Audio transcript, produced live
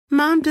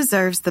Mom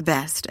deserves the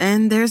best,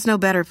 and there's no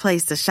better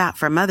place to shop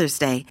for Mother's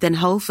Day than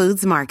Whole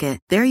Foods Market.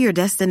 They're your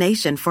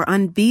destination for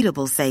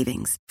unbeatable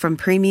savings, from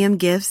premium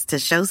gifts to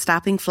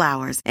show-stopping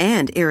flowers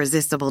and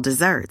irresistible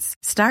desserts.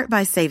 Start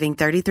by saving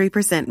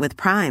 33% with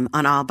Prime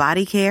on all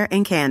body care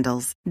and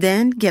candles.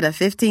 Then get a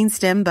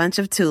 15-stem bunch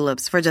of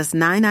tulips for just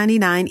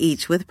 $9.99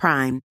 each with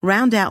Prime.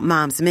 Round out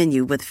Mom's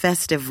menu with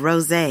festive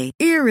rosé,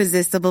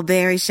 irresistible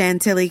berry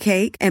chantilly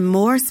cake, and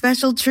more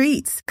special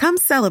treats. Come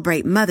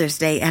celebrate Mother's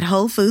Day at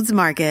Whole Foods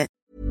Market.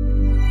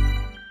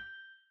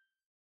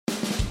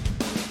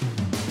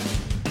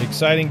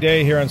 Exciting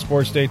day here on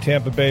Sports Day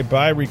Tampa Bay.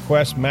 By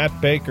request,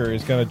 Matt Baker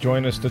is going to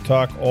join us to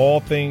talk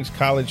all things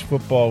college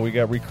football. We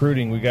got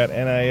recruiting, we got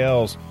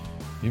NILs,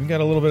 even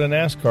got a little bit of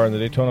NASCAR in the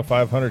Daytona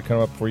 500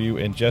 coming up for you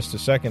in just a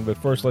second. But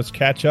first, let's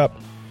catch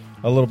up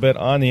a little bit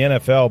on the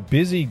NFL.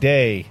 Busy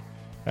day,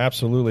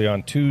 absolutely,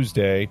 on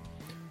Tuesday.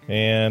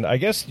 And I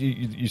guess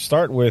you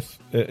start with,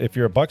 if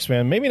you're a Bucs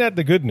fan, maybe not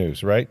the good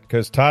news, right?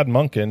 Because Todd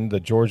Monken, the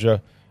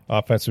Georgia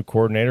offensive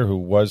coordinator, who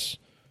was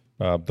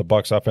the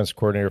Bucs offensive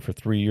coordinator for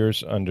 3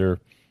 years under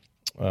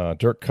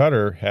Dirk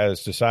Cutter,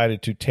 has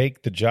decided to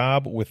take the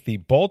job with the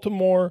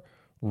Baltimore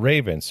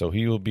Ravens. So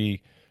he will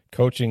be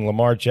coaching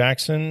Lamar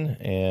Jackson.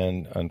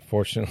 And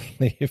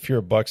unfortunately, if you're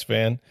a Bucs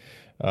fan,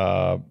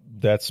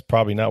 that's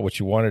probably not what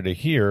you wanted to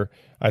hear.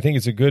 I think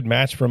it's a good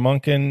match for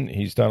Monken.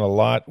 He's done a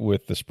lot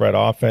with the spread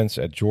offense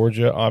at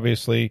Georgia,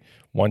 obviously.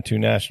 Won 2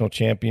 national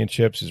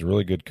championships. He's a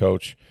really good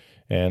coach.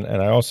 And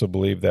I also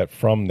believe that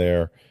from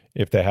there,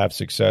 if they have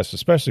success,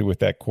 especially with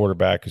that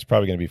quarterback who's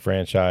probably going to be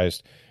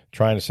franchised,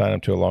 trying to sign him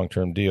to a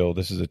long-term deal,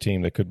 this is a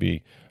team that could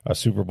be a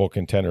Super Bowl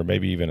contender,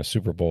 maybe even a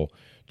Super Bowl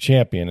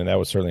champion, and that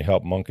would certainly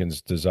help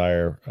Monken's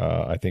desire,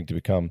 I think, to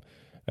become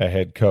a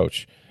head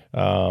coach.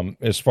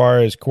 As far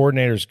as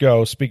coordinators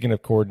go, speaking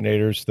of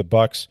coordinators, the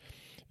Bucs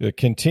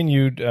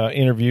continued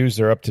interviews.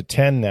 They're up to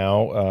 10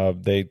 now.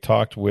 They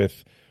talked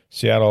with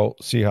Seattle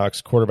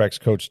Seahawks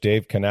quarterbacks coach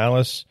Dave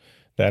Canales.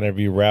 That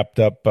interview wrapped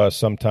up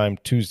sometime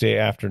Tuesday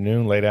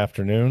afternoon, late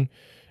afternoon.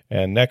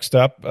 And next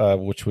up,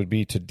 which would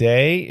be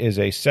today, is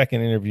a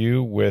second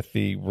interview with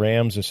the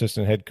Rams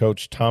assistant head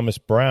coach Thomas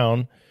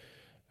Brown,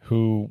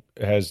 who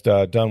has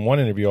done one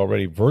interview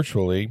already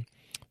virtually.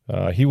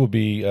 He will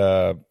be,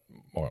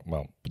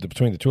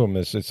 between the two of them,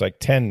 it's like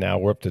 10 now.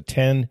 We're up to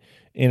 10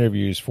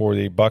 interviews for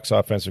the Bucs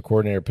offensive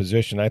coordinator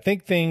position. I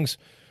think things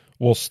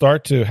will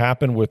start to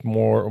happen with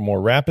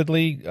more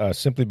rapidly,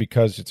 simply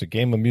because it's a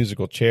game of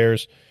musical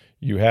chairs.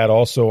 You had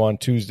also on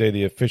Tuesday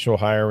the official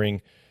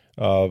hiring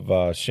of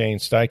Shane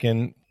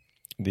Steichen,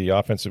 the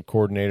offensive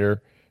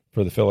coordinator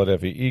for the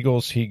Philadelphia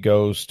Eagles. He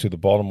goes to the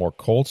Baltimore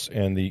Colts,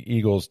 and the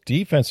Eagles'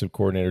 defensive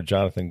coordinator,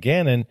 Jonathan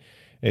Gannon,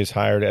 is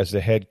hired as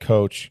the head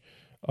coach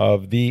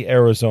of the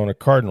Arizona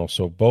Cardinals.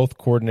 So both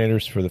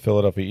coordinators for the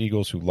Philadelphia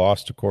Eagles, who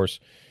lost, of course,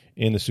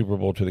 in the Super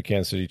Bowl to the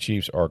Kansas City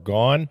Chiefs, are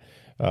gone.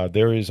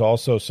 There is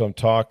also some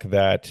talk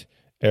that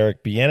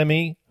Eric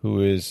Bieniemy,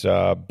 who is,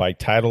 by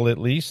title at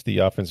least, the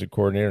offensive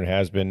coordinator and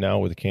has been now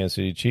with the Kansas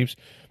City Chiefs,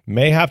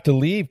 may have to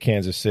leave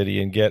Kansas City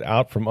and get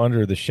out from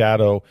under the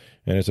shadow,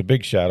 and it's a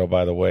big shadow,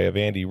 by the way, of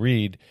Andy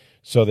Reid,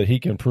 so that he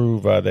can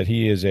prove that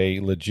he is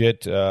a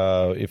legit,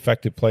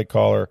 effective play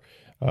caller.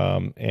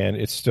 And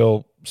it's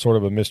still sort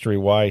of a mystery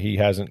why he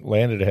hasn't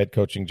landed a head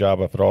coaching job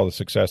after all the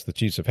success the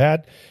Chiefs have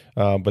had,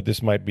 but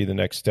this might be the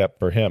next step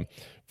for him.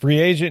 Free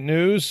agent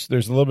news,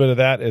 there's a little bit of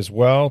that as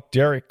well.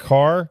 Derek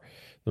Carr,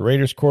 the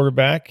Raiders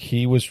quarterback,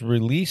 he was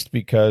released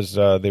because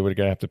they were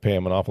going to have to pay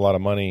him an awful lot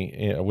of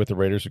money with the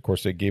Raiders. Of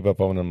course, they gave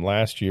up on him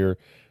last year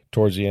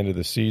towards the end of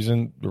the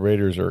season. The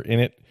Raiders are in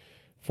it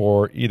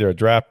for either a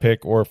draft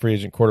pick or a free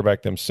agent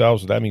quarterback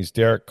themselves. So that means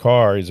Derek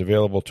Carr is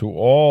available to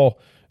all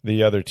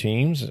the other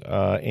teams,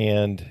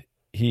 and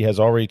he has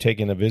already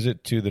taken a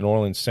visit to the New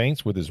Orleans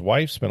Saints with his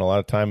wife, spent a lot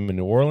of time in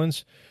New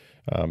Orleans.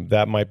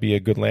 That might be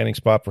a good landing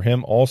spot for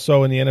him.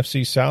 Also in the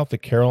NFC South, the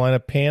Carolina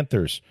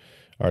Panthers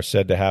are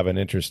said to have an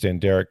interest in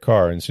Derek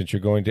Carr. And since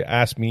you're going to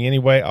ask me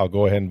anyway, I'll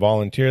go ahead and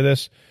volunteer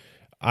this.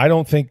 I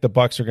don't think the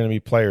Bucs are going to be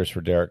players for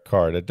Derek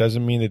Carr. That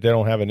doesn't mean that they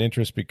don't have an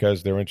interest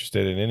because they're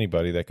interested in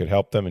anybody that could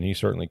help them, and he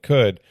certainly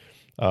could.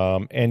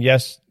 And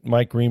yes,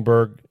 Mike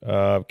Greenberg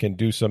can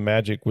do some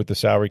magic with the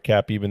salary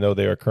cap, even though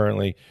they are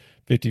currently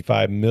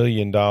 $55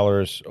 million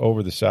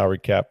over the salary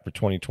cap for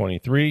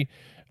 2023.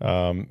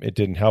 It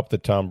didn't help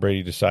that Tom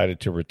Brady decided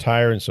to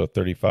retire, and so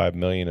 $35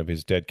 million of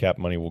his dead cap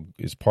money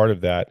is part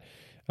of that.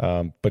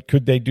 But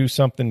could they do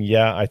something?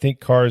 Yeah, I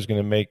think Carr is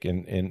going to make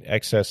in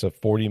excess of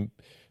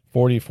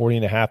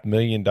 $40.5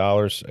 million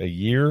a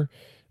year.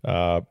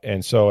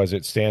 And so as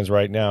it stands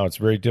right now, it's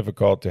very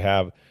difficult to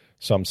have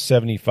some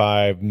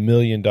 $75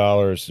 million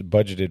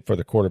budgeted for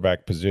the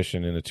quarterback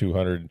position in a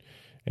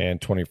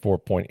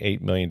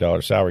 $224.8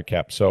 million salary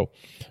cap. So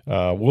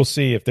we'll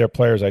see if they're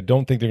players. I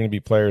don't think they're going to be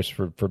players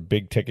for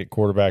big-ticket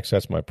quarterbacks.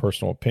 That's my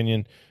personal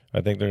opinion.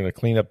 I think they're going to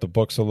clean up the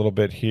books a little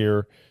bit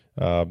here.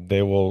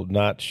 They will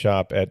not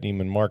shop at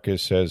Neiman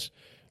Marcus, as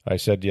I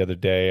said the other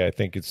day. I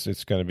think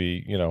it's going to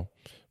be,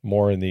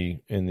 more in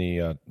the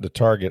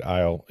Target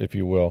aisle, if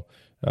you will.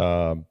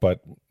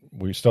 But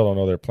we still don't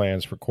know their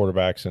plans for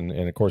quarterbacks. And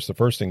of course, the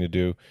first thing to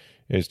do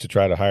is to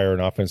try to hire an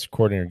offensive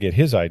coordinator and get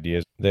his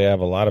ideas. They have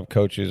a lot of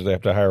coaches. They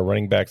have to hire a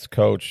running backs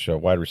coach, a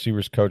wide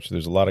receivers coach.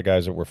 There's a lot of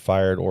guys that were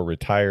fired or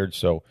retired.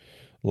 So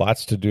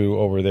lots to do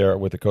over there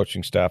with the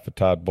coaching staff of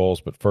Todd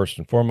Bowles. But first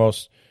and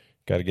foremost,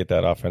 got to get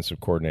that offensive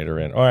coordinator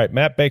in. All right,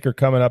 Matt Baker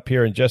coming up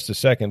here in just a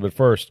second. But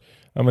first,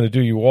 I'm going to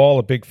do you all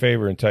a big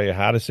favor and tell you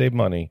how to save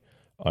money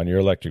on your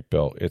electric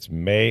bill. It's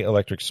May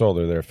Electric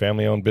Solar. They're a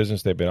family-owned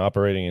business. They've been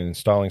operating and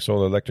installing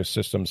solar electric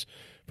systems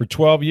for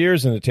 12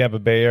 years in the Tampa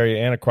Bay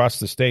area and across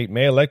the state.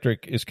 May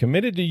Electric is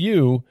committed to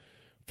you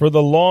for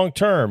the long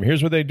term.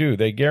 Here's what they do.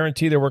 They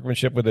guarantee their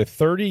workmanship with a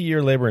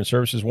 30-year labor and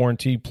services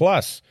warranty.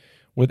 Plus,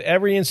 with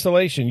every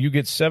installation, you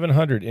get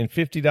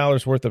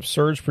 $750 worth of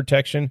surge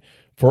protection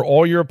for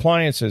all your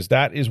appliances.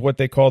 That is what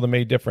they call the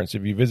May difference.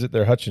 If you visit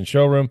their Hudson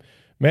showroom,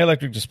 May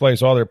Electric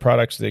displays all their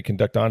products. They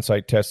conduct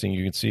on-site testing.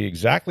 You can see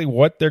exactly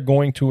what they're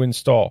going to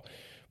install.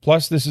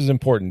 Plus, this is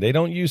important. They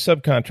don't use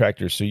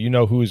subcontractors, so you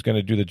know who is going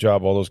to do the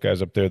job. All those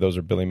guys up there, those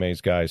are Billy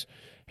May's guys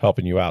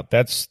helping you out.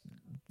 This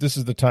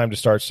is the time to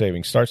start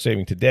saving. Start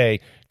saving today.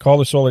 Call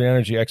the solar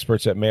energy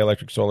experts at May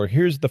Electric Solar.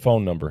 Here's the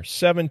phone number,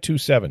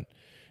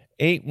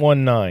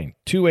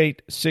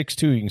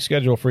 727-819-2862. You can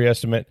schedule a free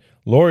estimate.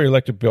 Lower your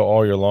electric bill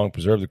all year long.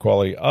 Preserve the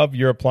quality of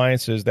your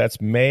appliances. That's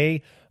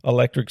May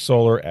Electric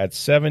Solar at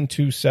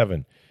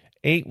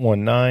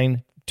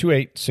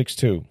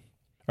 727-819-2862.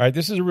 All right,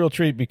 this is a real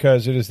treat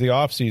because it is the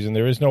off season.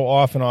 There is no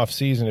off and off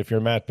season if you're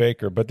Matt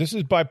Baker, but this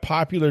is by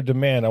popular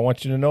demand. I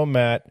want you to know,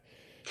 Matt,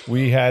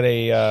 we had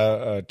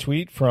a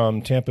tweet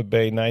from Tampa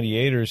Bay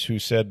 98ers who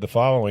said the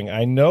following: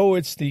 I know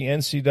it's the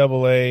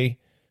NCAA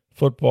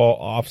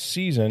football off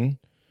season,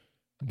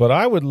 but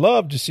I would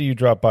love to see you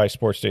drop by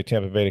Sports Day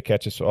Tampa Bay to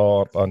catch us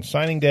all up on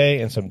signing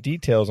day and some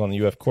details on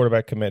the UF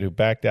quarterback commit who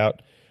backed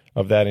out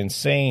of that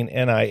insane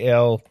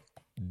NIL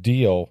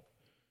deal.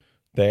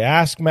 They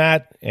ask,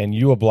 Matt, and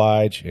you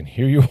oblige, and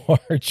here you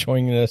are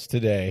joining us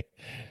today.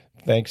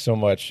 Thanks so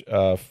much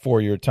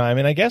for your time.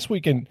 And I guess we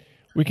can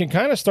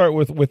kind of start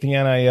with the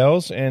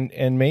NILs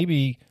and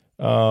maybe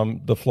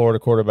the Florida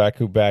quarterback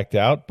who backed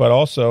out, but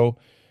also,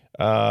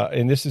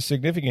 and this is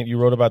significant, you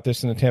wrote about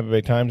this in the Tampa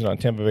Bay Times and on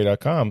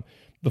TampaBay.com,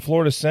 the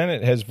Florida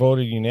Senate has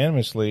voted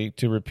unanimously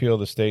to repeal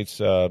the state's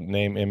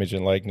name, image,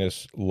 and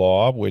likeness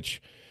law,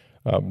 which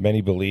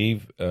many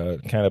believe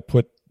kind of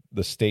put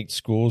the state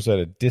schools at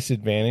a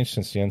disadvantage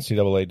since the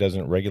NCAA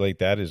doesn't regulate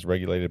that, is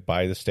regulated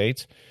by the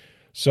states.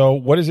 So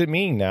what does it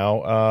mean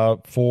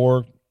now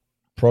for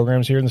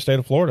programs here in the state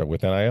of Florida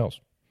with NILs?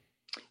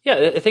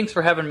 Yeah, thanks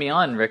for having me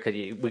on, Rick.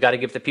 We got to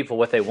give the people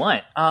what they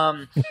want.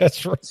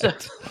 That's right.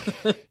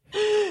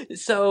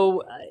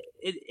 So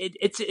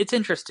it's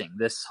interesting.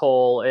 This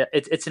whole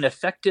it's an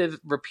effective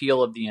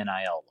repeal of the NIL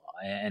law,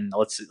 and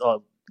let's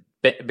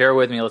bear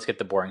with me. Let's get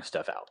the boring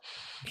stuff out.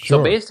 Sure.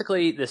 So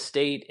basically, the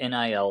state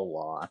NIL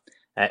law,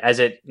 as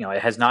it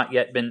has not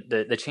yet been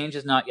the change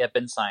has not yet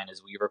been signed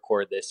as we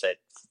record this at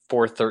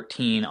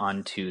 4:13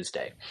 on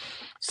Tuesday.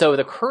 So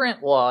the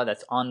current law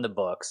that's on the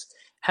books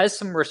has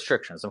some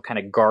restrictions, some kind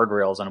of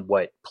guardrails on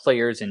what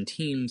players and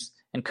teams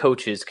and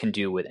coaches can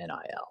do with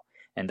NIL.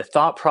 And the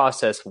thought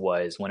process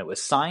was, when it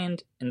was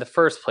signed in the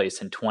first place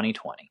in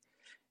 2020,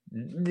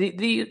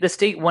 the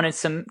state wanted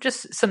some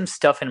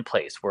stuff in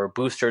place where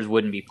boosters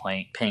wouldn't be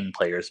paying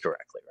players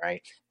directly,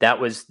 right? That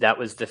was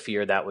the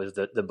fear. That was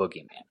the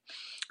boogeyman.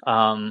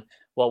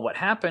 Well, what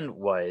happened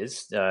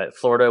was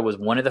Florida was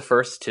one of the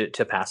first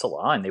to pass a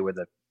law, and they were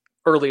the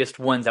earliest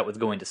ones that was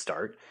going to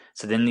start.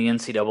 So then the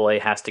NCAA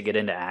has to get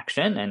into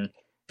action, and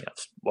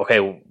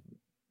okay,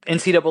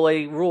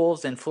 NCAA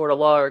rules and Florida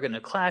law are going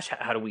to clash.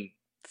 How do we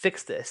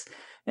fix this?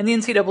 And the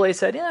NCAA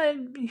said, yeah,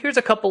 here's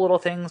a couple little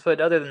things,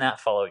 but other than that,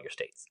 follow your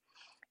states.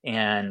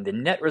 And the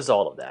net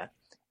result of that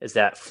is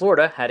that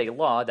Florida had a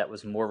law that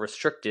was more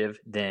restrictive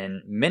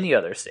than many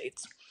other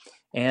states,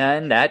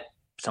 and that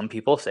some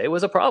people say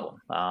was a problem.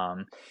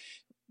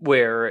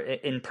 Where,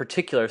 in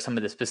particular, some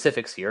of the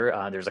specifics here,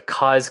 there's a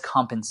cause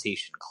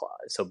compensation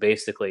clause. So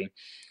basically,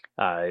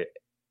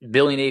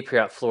 Billy Napier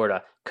at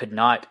Florida could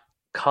not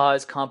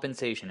cause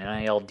compensation,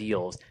 NIL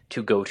deals,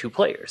 to go to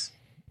players.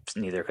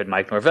 Neither could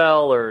Mike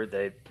Norvell or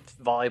the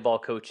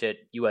volleyball coach at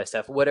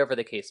USF, whatever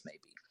the case may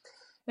be.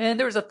 And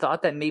there was a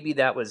thought that maybe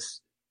that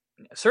was,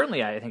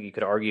 certainly I think you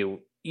could argue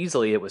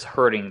easily it was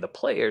hurting the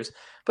players,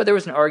 but there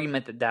was an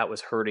argument that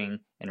was hurting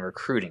in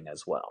recruiting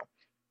as well.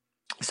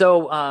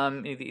 So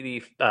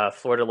the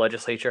Florida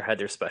legislature had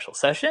their special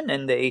session,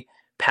 and they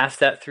passed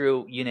that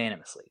through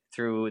unanimously,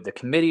 through the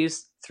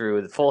committees,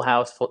 through the full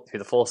House, through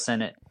the full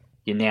Senate,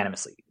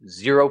 unanimously.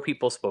 0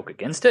 people spoke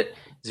against it.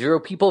 0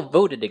 people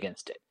voted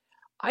against it.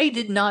 I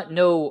did not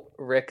know,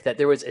 Rick, that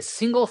there was a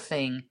single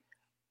thing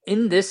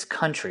in this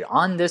country,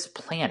 on this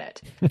planet,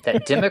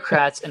 that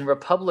Democrats and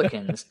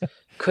Republicans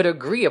could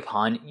agree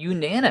upon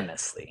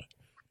unanimously.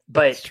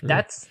 But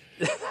that's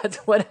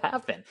what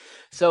happened.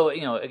 So,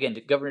 again,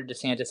 Governor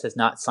DeSantis has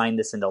not signed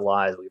this into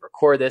law as we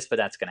record this, but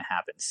that's going to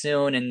happen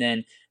soon. And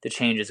then the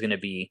change is going to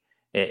be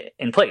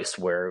in place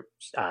where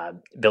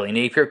Billy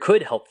Napier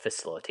could help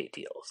facilitate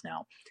deals.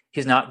 Now,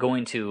 he's not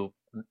going to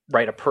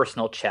write a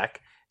personal check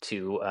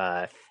to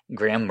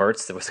Graham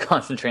Mertz, the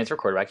Wisconsin transfer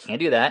quarterback. He can't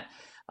do that.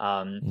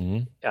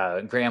 Graham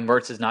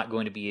Mertz is not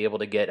going to be able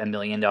to get $1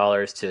 million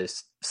to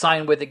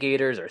sign with the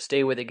Gators or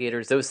stay with the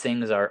Gators. Those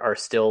things are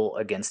still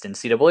against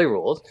NCAA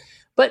rules.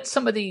 But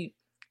some of the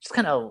just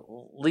kind of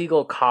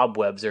legal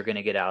cobwebs are going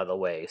to get out of the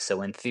way.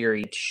 So in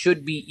theory, it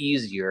should be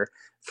easier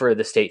for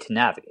the state to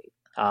navigate.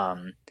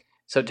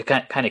 So to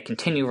kind of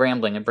continue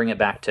rambling and bring it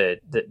back to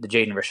the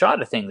Jaden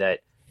Rashada thing that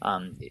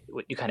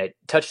you kind of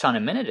touched on a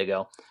minute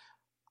ago,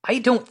 I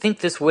don't think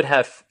this would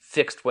have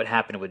fixed what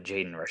happened with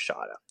Jaden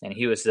Rashada. And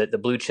he was the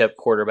blue chip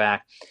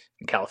quarterback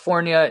from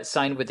California,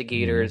 signed with the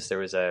Gators. There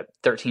was a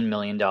 $13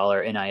 million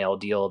NIL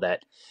deal that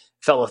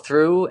fell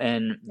through,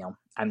 and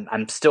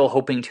I'm still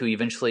hoping to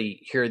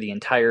eventually hear the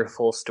entire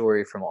full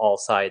story from all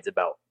sides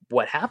about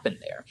what happened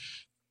there.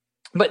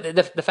 But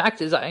the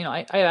fact is,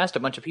 I asked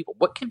a bunch of people,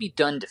 what can be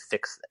done to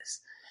fix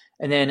this?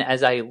 And then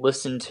as I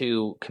listened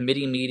to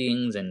committee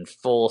meetings and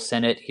full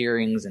Senate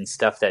hearings and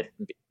stuff that,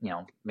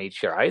 made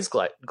your eyes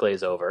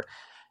glaze over,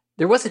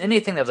 there wasn't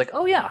anything that was like,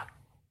 oh yeah,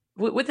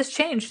 with this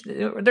change,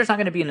 there's not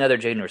going to be another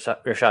Jaden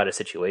Rashada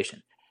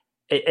situation.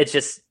 It's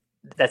just,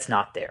 that's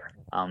not there.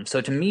 So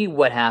to me,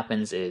 what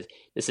happens is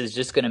this is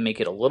just going to make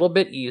it a little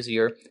bit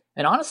easier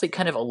and honestly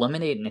kind of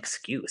eliminate an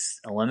excuse,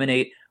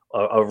 eliminate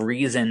a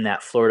reason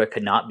that Florida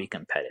could not be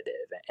competitive.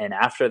 And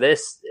after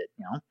this,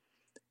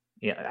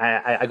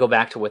 I go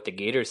back to what the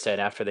Gators said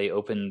after they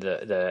opened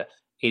the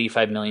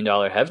 $85 million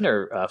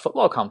Hefner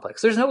football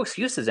complex. There's no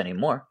excuses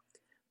anymore.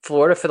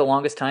 Florida, for the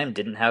longest time,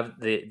 didn't have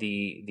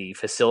the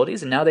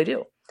facilities, and now they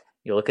do.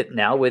 You look at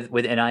now with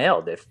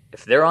NIL.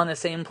 If they're on the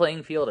same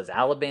playing field as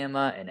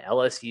Alabama and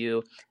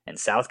LSU and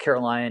South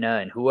Carolina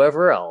and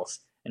whoever else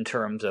in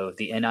terms of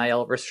the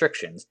NIL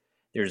restrictions,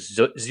 there's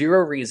zero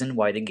reason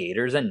why the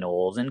Gators and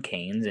Knowles and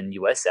Canes and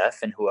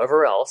USF and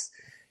whoever else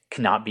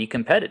cannot be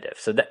competitive.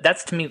 So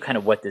that's to me kind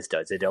of what this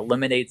does. It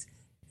eliminates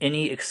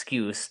any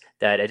excuse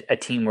that a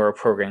team or a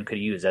program could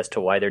use as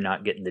to why they're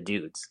not getting the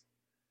dudes.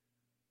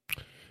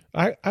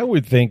 I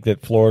would think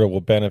that Florida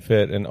will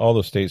benefit, and all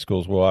the state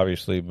schools will,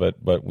 obviously,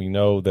 but we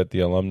know that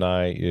the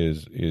alumni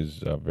is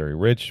very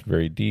rich,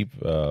 very deep,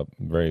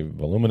 very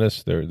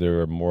voluminous.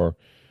 There are more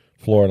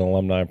Florida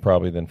alumni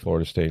probably than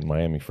Florida State and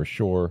Miami for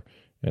sure,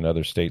 and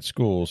other state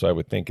schools, I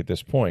would think, at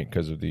this point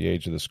because of the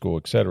age of the school,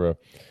 et cetera.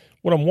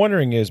 What I'm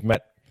wondering is,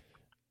 Matt,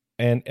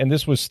 and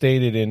this was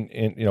stated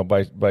in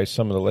by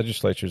some of the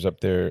legislators up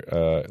there,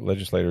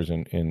 legislators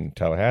in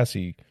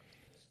Tallahassee,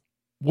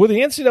 will the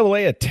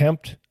NCAA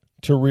attempt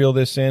to reel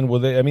this in? Will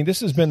they? I mean,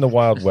 this has been the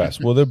Wild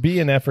West. Will there be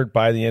an effort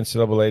by the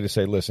NCAA to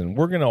say, listen,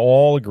 we're going to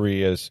all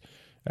agree as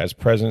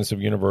presidents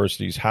of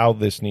universities how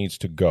this needs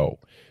to go,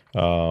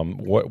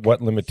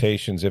 what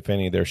limitations, if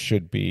any, there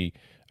should be,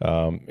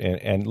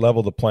 and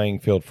level the playing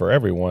field for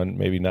everyone,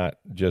 maybe not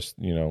just,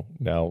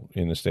 now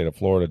in the state of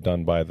Florida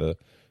done by the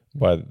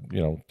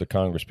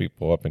Congress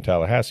people up in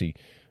Tallahassee.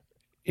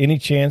 Any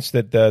chance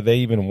that they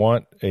even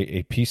want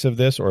a piece of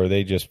this, or are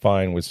they just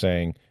fine with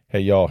saying, hey,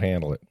 y'all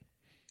handle it?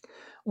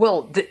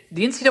 Well, the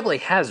NCAA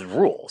has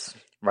rules,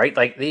 right?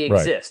 Like they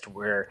exist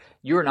where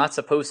you're not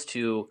supposed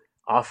to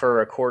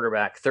offer a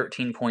quarterback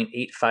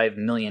 $13.85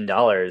 million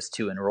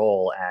to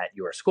enroll at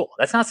your school.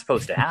 That's not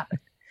supposed to happen.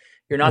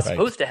 You're not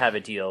supposed to have a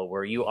deal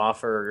where you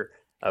offer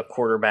a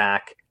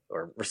quarterback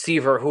or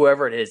receiver,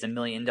 whoever it is, $1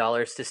 million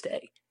to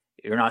stay.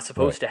 You're not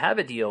supposed to have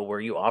a deal where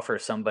you offer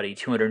somebody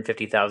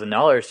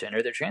 $250,000 to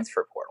enter their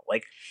transfer portal.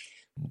 Like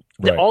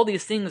all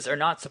these things are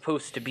not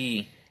supposed to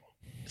be,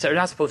 so they're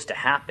not supposed to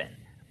happen.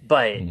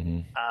 But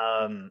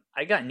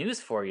I got news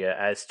for you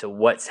as to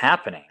what's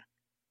happening,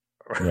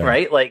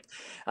 right? Like,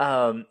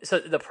 so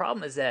the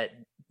problem is that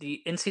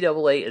the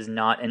NCAA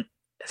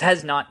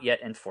has not yet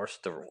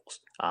enforced the rules.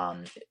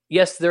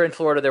 Yes, they're in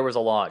Florida. There was a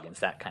law against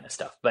that kind of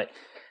stuff, but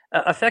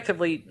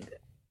effectively,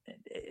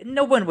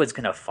 no one was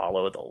going to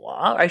follow the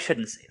law. I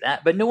shouldn't say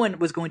that, but no one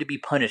was going to be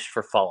punished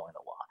for following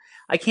the law.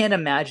 I can't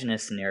imagine a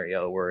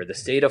scenario where the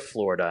state of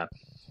Florida,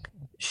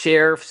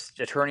 sheriffs,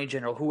 attorney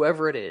general,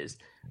 whoever it is,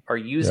 are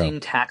using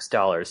tax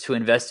dollars to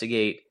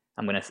investigate,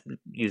 I'm going to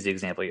use the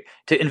example here,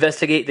 to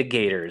investigate the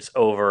Gators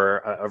over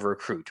a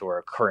recruit or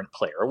a current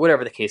player or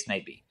whatever the case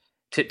may be,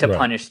 to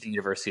punish the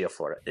University of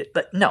Florida.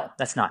 But no,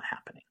 that's not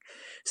happening.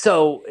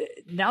 So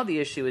now the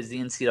issue is the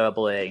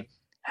NCAA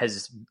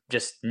has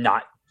just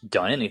not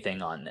done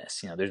anything on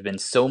this. There's been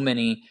so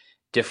many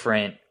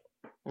different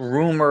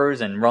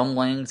rumors and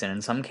rumblings, and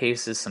in some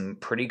cases some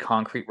pretty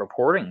concrete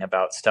reporting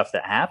about stuff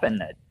that happened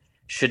that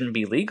shouldn't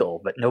be legal,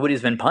 but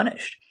nobody's been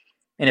punished.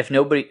 And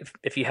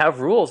if you have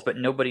rules, but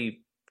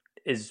nobody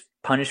is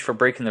punished for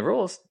breaking the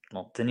rules,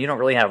 well, then you don't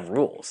really have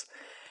rules.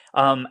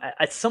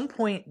 At some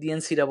point, the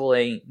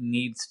NCAA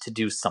needs to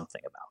do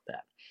something about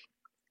that.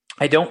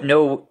 I don't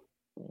know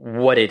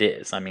what it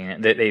is. I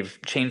mean, they've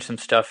changed some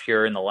stuff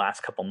here in the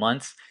last couple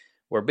months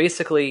where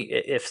basically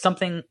if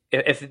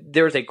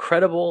there's a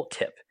credible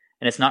tip,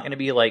 and it's not going to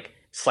be like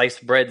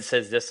sliced bread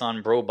says this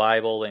on Bro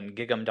Bible and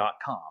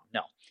Gig'em.com.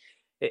 No.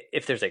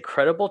 If there's a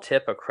credible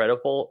tip, a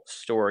credible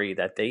story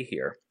that they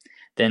hear,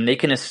 then they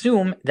can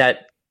assume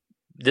that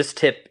this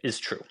tip is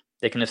true.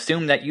 They can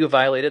assume that you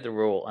violated the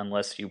rule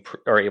unless you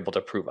are able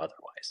to prove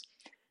otherwise.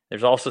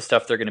 There's also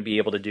stuff they're going to be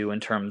able to do in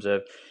terms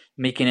of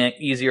making it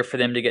easier for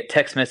them to get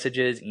text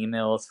messages,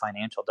 emails,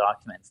 financial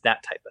documents,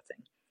 that type of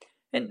thing.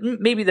 And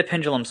maybe the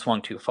pendulum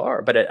swung too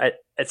far, but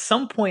at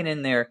some point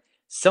in there,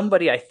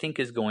 somebody I think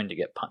is going to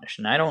get punished,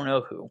 and I don't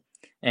know who.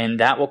 And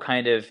that will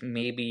kind of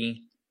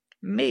maybe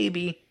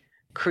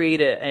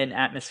create an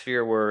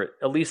atmosphere where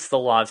at least the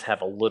laws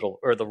have a little,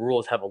 or the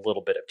rules have a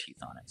little bit of teeth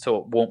on it, so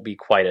it won't be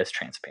quite as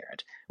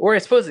transparent. Or I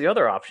suppose the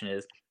other option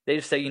is they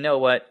just say, you know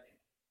what,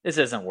 this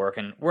isn't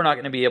working. We're not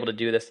going to be able to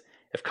do this.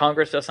 If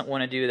Congress doesn't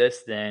want to do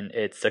this, then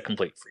it's a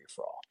complete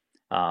free-for-all.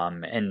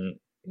 And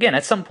again,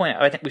 at some point,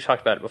 I think we've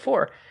talked about it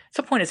before, at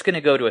some point it's going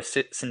to go to a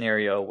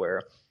scenario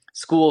where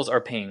schools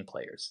are paying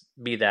players,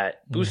 be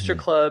that booster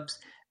clubs,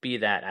 be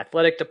that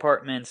athletic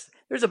departments.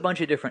 There's a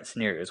bunch of different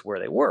scenarios where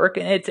they work,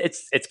 and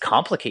it's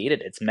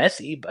complicated, it's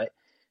messy, but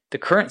the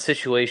current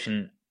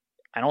situation,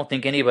 I don't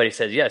think anybody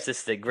says, yes,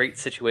 this is a great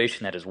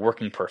situation that is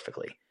working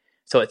perfectly.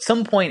 So at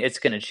some point it's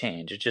going to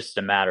change. It's just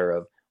a matter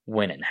of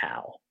when and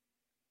how.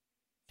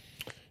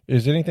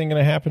 Is anything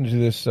going to happen to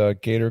this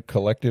Gator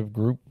Collective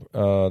group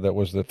that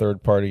was the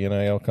third-party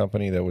NIL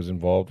company that was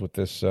involved with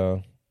this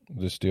deal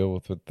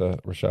with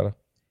Rashada?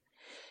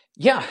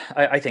 Yeah,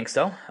 I think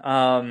so.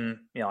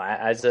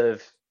 As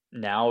of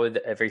now,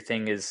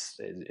 everything is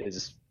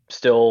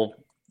still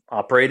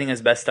operating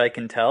as best I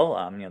can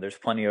tell. There's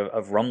plenty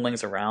of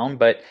rumblings around,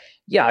 but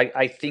yeah,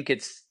 I think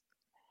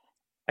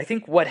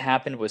what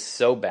happened was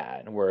so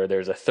bad, where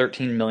there's a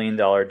 $13 million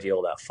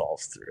deal that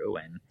falls through,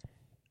 and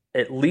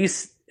at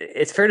least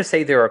it's fair to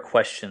say there are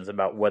questions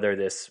about whether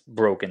this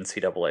broke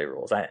NCAA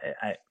rules.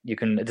 You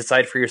can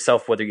decide for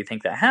yourself whether you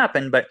think that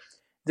happened, but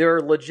there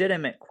are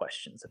legitimate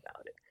questions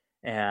about it.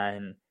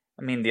 And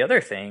I mean, the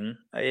other thing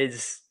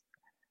is,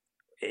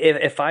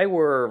 if I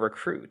were a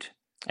recruit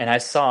and I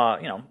saw,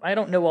 I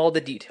don't know all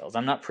the details,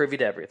 I'm not privy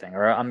to everything,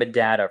 or I'm a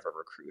dad of a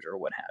recruit or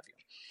what have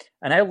you,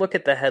 and I look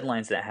at the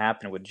headlines that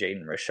happened with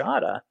Jaden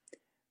Rashada,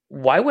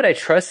 why would I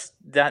trust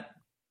that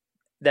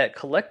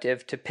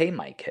collective to pay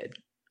my kid?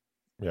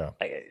 Yeah.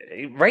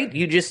 Right?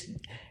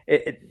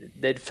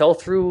 It fell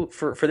through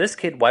for this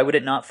kid. Why would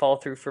it not fall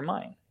through for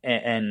mine?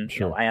 And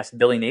sure. I asked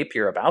Billy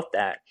Napier about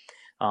that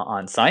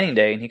on signing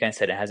day, and he kind of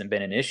said it hasn't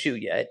been an issue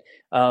yet.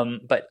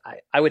 But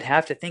I would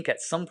have to think at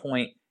some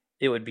point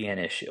it would be an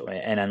issue.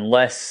 And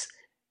unless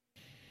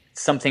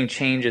something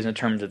changes in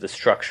terms of the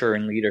structure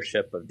and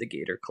leadership of the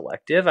Gator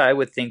Collective, I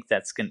would think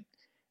that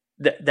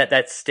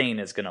stain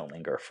is going to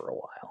linger for a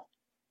while.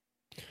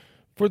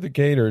 For the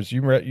Gators,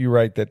 you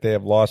write that they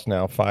have lost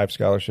now 5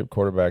 scholarship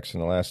quarterbacks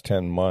in the last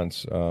 10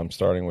 months,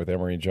 starting with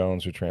Emory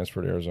Jones, who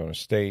transferred to Arizona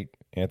State.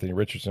 Anthony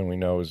Richardson, we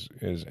know, is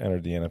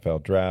entered the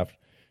NFL draft.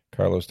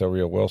 Carlos Del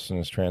Rio Wilson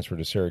has transferred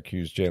to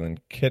Syracuse. Jalen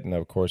Kitten,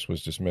 of course,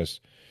 was dismissed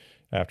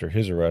after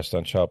his arrest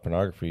on child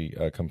pornography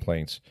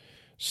complaints.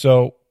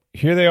 So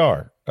here they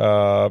are.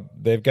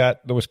 They've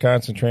got the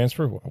Wisconsin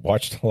transfer. I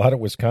watched a lot of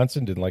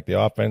Wisconsin. Didn't like the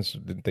offense.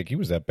 Didn't think he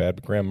was that bad.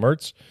 But Graham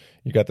Mertz.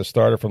 You got the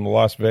starter from the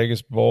Las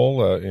Vegas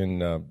Bowl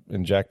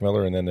in Jack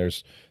Miller, and then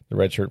there's the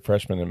redshirt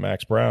freshman in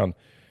Max Brown.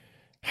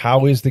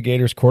 How is the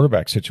Gators'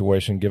 quarterback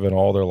situation given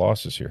all their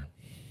losses here?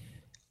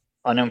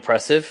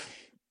 Unimpressive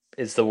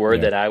is the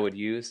word that I would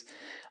use.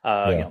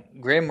 Graham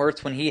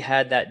Mertz, when he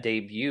had that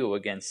debut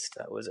against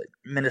was it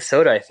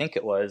Minnesota, I think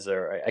it was,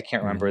 or I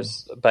can't remember,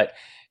 but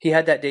he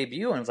had that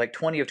debut and it was like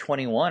 20 of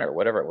 21 or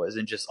whatever it was,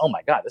 and just, oh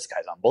my God, this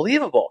guy's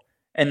unbelievable.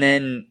 And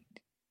then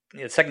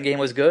the second game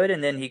was good,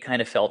 and then he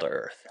kind of fell to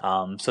earth.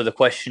 So the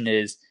question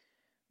is,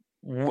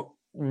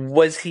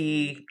 was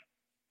he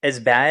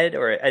as bad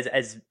or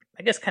as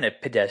I guess kind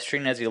of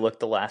pedestrian as you look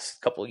the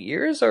last couple of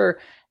years, or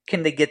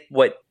can they get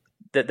what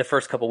the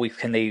first couple of weeks,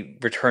 can they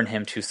return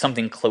him to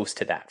something close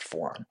to that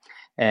form?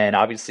 And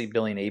obviously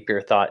Billy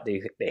Napier thought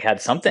they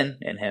had something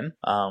in him,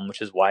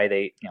 which is why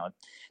the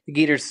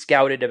Gators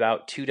scouted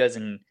about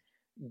 24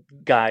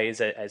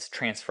 guys as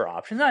transfer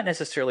options, not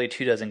necessarily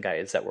 24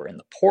 guys that were in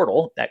the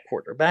portal, that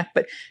quarterback,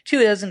 but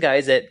 24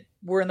 guys that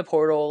were in the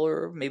portal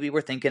or maybe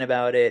were thinking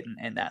about it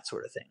and that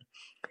sort of thing.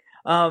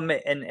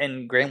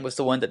 And Graham was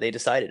the one that they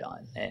decided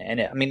on. And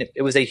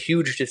it was a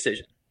huge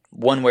decision,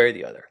 one way or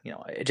the other.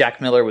 Jack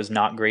Miller was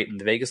not great in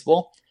the Vegas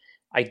Bowl.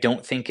 I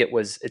don't think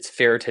it's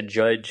fair to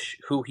judge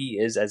who he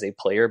is as a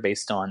player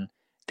based on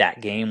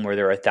that game where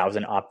there are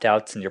 1,000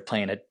 opt-outs and you're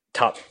playing a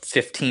top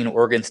 15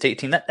 Oregon State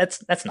team.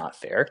 That's not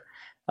fair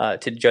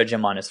to judge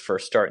him on his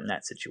first start in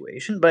that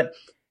situation, but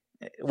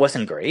it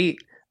wasn't great.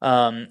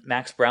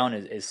 Max Brown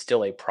is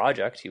still a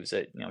project. He was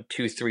a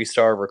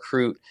 2-3-star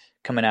recruit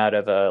coming out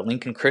of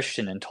Lincoln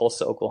Christian in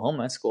Tulsa,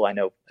 Oklahoma, a school I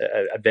know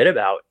a bit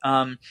about.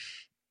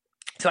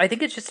 So I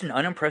think it's just an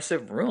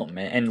unimpressive room,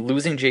 and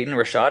losing Jaden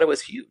Rashada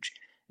was huge.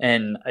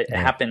 And it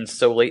happened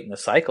so late in the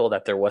cycle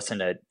that there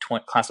wasn't a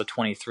class of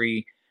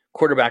 23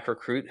 quarterback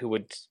recruit who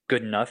was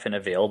good enough and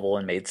available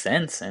and made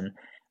sense. And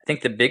I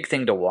think the big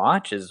thing to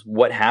watch is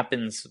what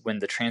happens when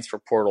the transfer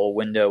portal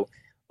window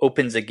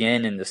opens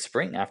again in the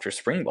spring after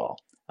spring ball.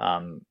 I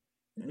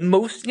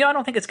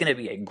don't think it's going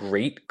to be a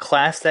great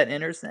class that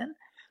enters then,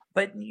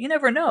 but you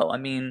never know. I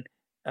mean,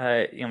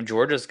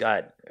 Georgia's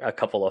got a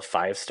couple of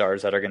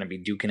 5-stars that are going to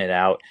be duking it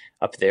out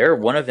up there.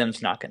 One of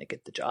them's not going to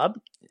get the job.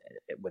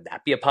 Would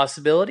that be a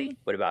possibility?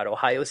 What about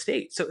Ohio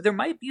State? So there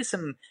might be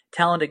some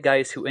talented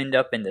guys who end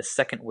up in the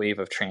second wave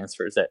of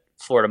transfers that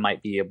Florida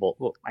might be able,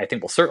 well, I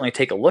think we'll certainly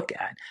take a look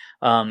at.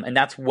 And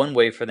that's one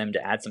way for them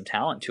to add some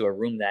talent to a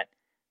room that,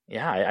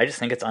 I just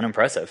think it's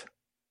unimpressive.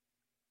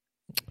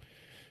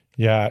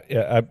 Yeah,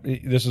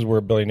 this is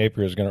where Billy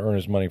Napier is going to earn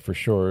his money for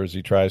sure, as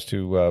he tries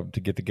to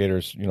get the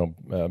Gators,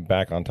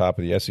 back on top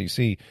of the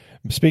SEC.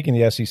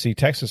 Speaking of the SEC,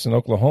 Texas and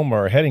Oklahoma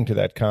are heading to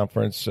that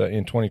conference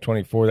in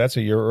 2024. That's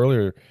a year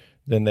earlier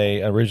than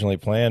they originally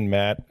planned,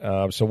 Matt.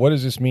 So, what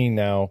does this mean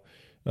now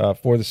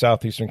for the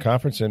Southeastern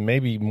Conference, and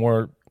maybe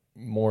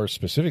more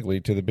specifically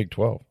to the Big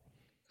 12?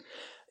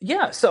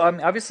 Yeah, so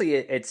obviously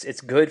it's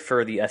good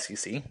for the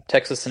SEC.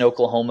 Texas and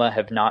Oklahoma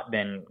have not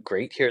been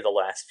great here the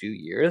last few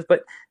years,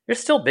 but they're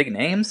still big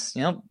names.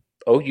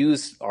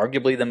 OU's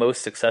arguably the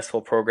most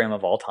successful program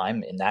of all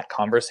time in that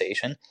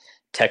conversation.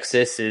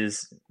 Texas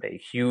is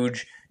a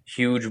huge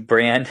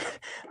brand.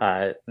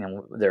 I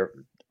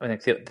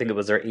think it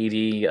was their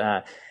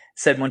AD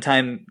said one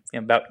time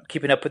about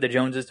keeping up with the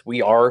Joneses.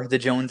 We are the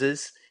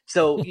Joneses.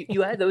 So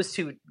you add those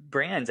two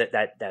brands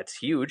that's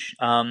huge.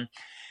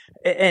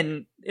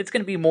 And it's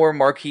going to be more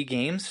marquee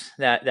games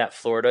that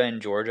Florida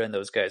and Georgia and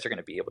those guys are going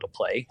to be able to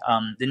play.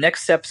 The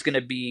next step is going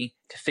to be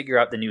to figure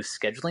out the new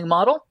scheduling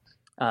model,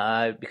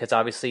 because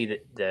obviously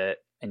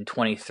in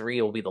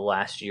 23 will be the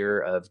last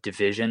year of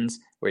divisions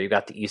where you've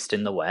got the East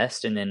and the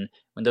West. And then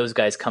when those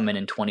guys come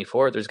in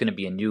 24, there's going to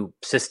be a new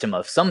system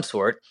of some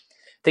sort.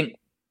 I think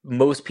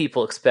most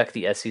people expect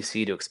the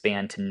SEC to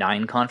expand to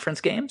 9 conference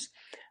games.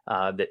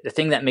 The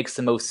thing that makes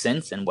the most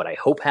sense and what I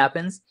hope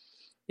happens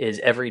is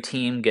every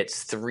team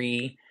gets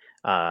 3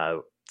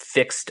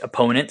 fixed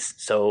opponents.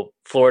 So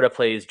Florida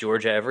plays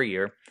Georgia every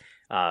year.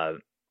 I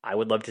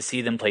would love to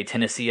see them play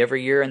Tennessee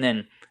every year. And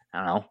then, I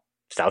don't know,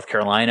 South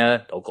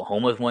Carolina,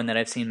 Oklahoma is one that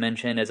I've seen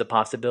mentioned as a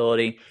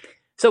possibility.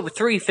 So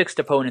 3 fixed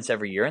opponents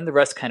every year, and the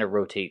rest kind of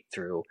rotate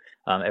through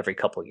every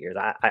couple of years.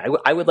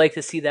 I would like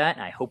to see that,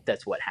 and I hope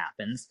that's what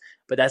happens.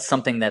 But that's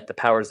something that the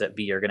powers that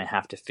be are going to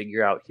have to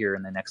figure out here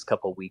in the next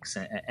couple of weeks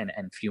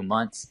and few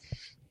months.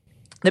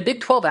 The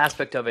Big 12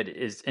 aspect of it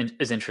is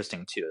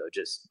interesting too, though,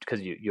 just because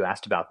you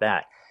asked about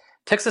that.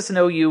 Texas and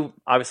OU,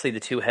 obviously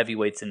the 2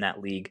 heavyweights in that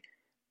league,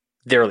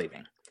 they're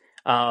leaving.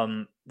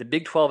 The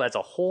Big 12 as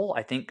a whole,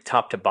 I think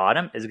top to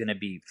bottom, is going to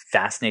be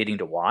fascinating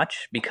to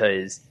watch,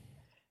 because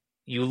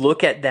you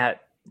look at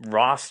that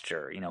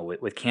roster,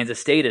 with Kansas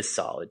State is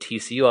solid.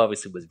 TCU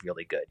obviously was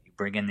really good. You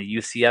bring in the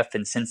UCF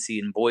and Cincy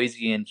and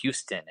Boise and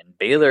Houston, and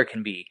Baylor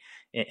can be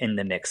in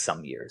the mix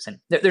some years. And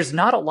there's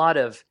not a lot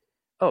of,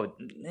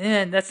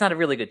 that's not a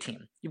really good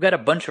team. You've got a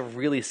bunch of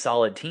really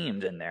solid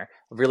teams in there,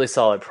 really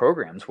solid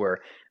programs where,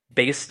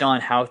 based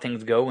on how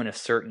things go in a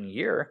certain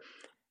year,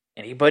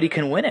 anybody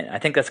can win it. I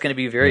think that's going to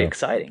be very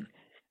exciting.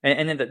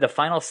 And then the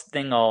final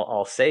thing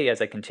I'll say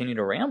as I continue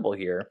to ramble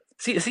here.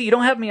 See, you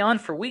don't have me on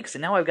for weeks,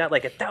 and now I've got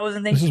like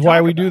 1,000 things. This is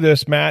why we do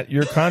this, Matt.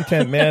 You're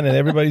content man, and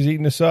everybody's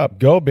eating this up.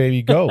 Go,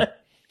 baby, go.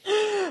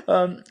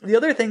 The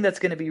other thing that's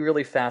going to be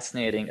really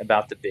fascinating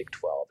about the Big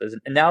 12 is,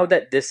 now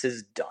that this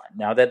is done,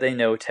 now that they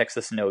know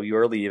Texas and OU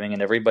are leaving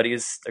and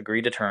everybody's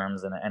agreed to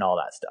terms and all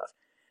that stuff.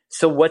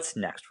 So what's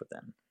next with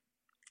them?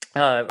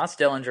 Ross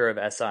Dellinger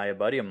of SI, a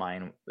buddy of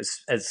mine,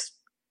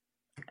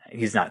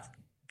 he's not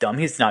dumb.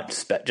 He's not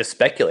just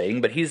speculating,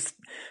 but he's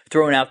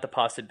thrown out the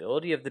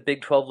possibility of the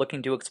Big 12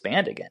 looking to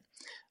expand again.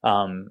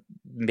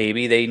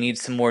 Maybe they need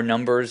some more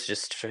numbers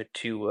just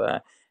to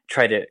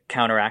try to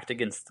counteract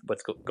against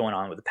what's going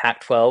on with the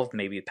Pac-12,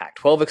 maybe the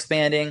Pac-12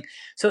 expanding.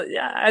 So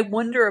I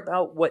wonder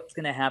about what's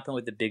going to happen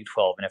with the Big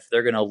 12 and if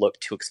they're going to look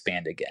to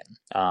expand again.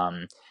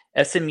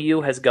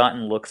 SMU has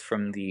gotten looks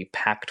from the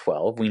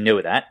Pac-12. We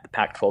know that. The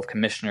Pac-12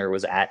 commissioner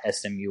was at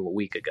SMU a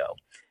week ago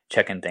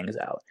checking things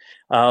out.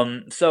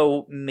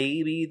 So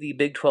maybe the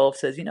Big 12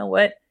 says, you know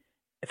what?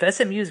 If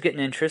SMU is getting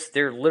interest,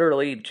 they're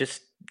literally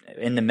just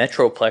in the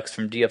Metroplex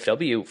from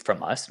DFW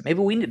from us. Maybe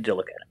we need to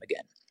look at them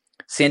again.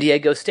 San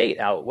Diego State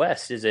out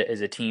west is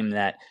a team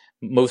that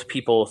most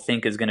people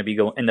think is going to be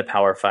going in the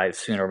Power 5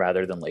 sooner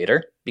rather than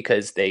later,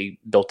 because they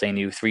built a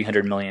new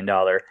 $300 million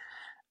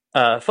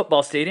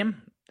football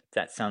stadium. If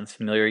that sounds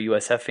familiar,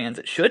 USF fans,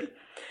 it should.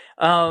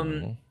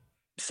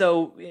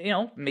 So,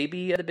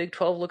 maybe the Big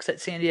 12 looks at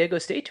San Diego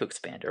State to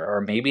expand, or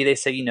maybe they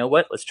say, you know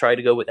what, let's try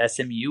to go with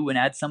SMU and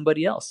add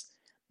somebody else.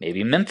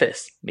 Maybe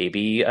Memphis,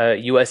 maybe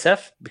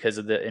USF, because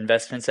of the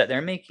investments that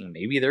they're making.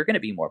 Maybe they're going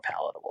to be more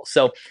palatable.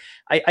 So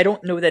I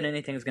don't know that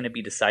anything's going to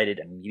be decided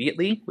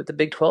immediately with the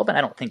Big 12, and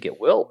I don't think it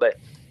will, but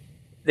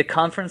the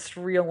conference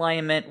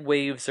realignment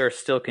waves are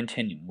still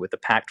continuing with the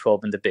Pac-12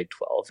 and the Big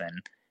 12,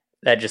 and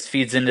that just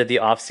feeds into the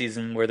off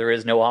season where there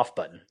is no off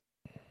button.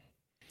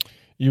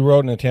 You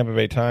wrote in the Tampa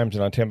Bay Times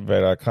and on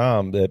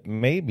TampaBay.com that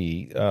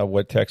maybe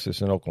what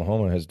Texas and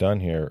Oklahoma has done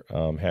here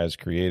has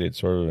created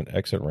sort of an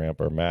exit ramp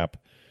or map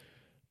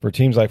for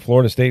teams like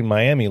Florida State and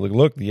Miami.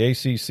 Look, the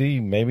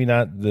ACC, maybe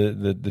not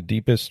the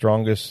deepest,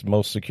 strongest,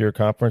 most secure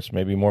conference,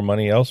 maybe more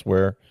money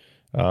elsewhere.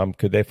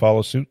 Could they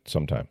follow suit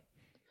sometime?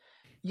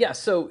 Yeah,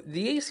 so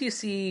the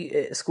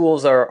ACC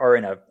schools are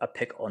in a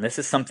pickle, and this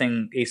is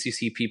something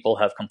ACC people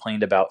have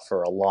complained about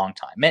for a long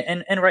time,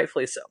 and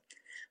rightfully so.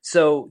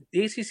 So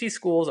the ACC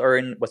schools are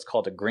in what's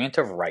called a grant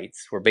of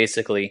rights, where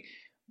basically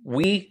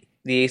we,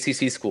 the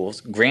ACC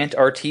schools, grant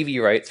our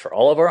TV rights for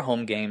all of our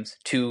home games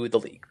to the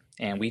league.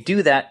 And we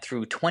do that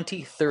through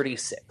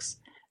 2036.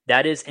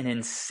 That is an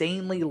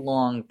insanely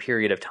long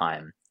period of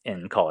time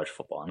in college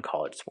football and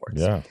college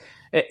sports. Yeah.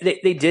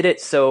 They did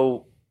it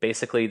so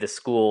basically the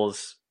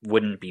schools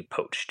wouldn't be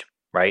poached,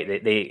 right?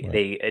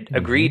 They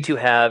agreed to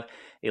have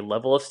a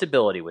level of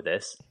stability with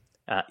this,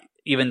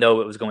 even though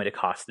it was going to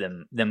cost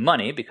them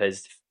money,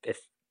 because if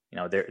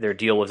their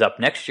deal was up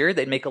next year,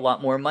 they'd make a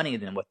lot more money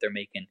than what they're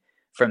making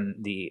from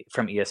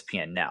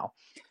ESPN now.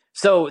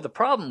 So the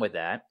problem with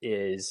that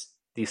is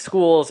the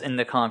schools in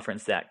the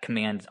conference that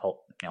command,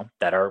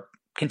 that are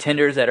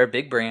contenders, that are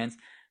big brands,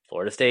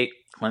 Florida State,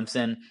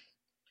 Clemson,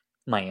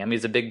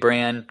 Miami's a big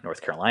brand,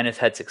 North Carolina's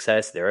had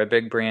success, they're a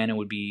big brand and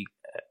would be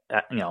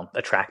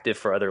attractive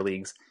for other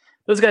leagues.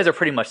 Those guys are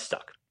pretty much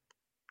stuck.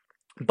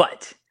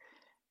 But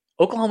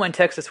Oklahoma and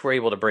Texas were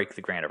able to break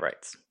the grant of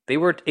rights. They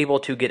were able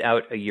to get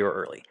out a year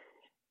early.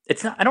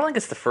 I don't think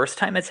it's the first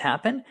time it's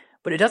happened,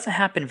 but it doesn't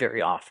happen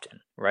very often,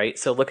 right?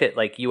 So look at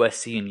like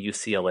USC and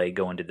UCLA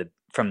going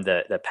from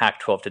the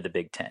Pac-12 to the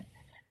Big Ten.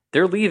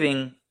 They're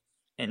leaving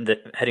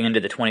heading into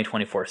the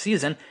 2024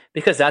 season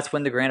because that's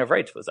when the grant of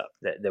rights was up.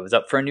 That was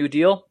up for a new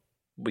deal.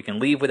 We can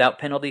leave without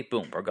penalty.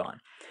 Boom, we're gone.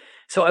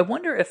 So I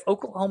wonder if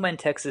Oklahoma and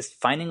Texas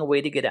finding a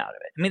way to get out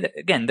of it. I mean,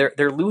 again,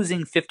 they're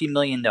losing $50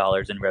 million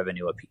in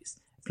revenue apiece.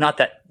 It's not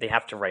that they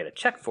have to write a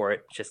check for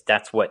it. It's just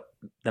that's what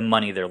the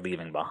money they're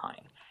leaving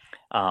behind.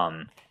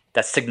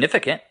 That's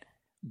significant,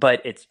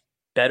 but it's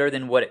better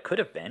than what it could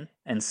have been,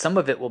 and some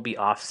of it will be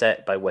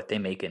offset by what they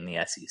make in the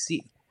SEC.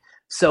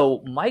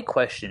 So my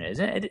question is,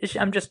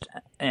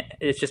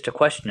 it's just a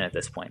question at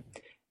this point,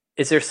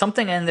 is there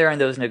something in there in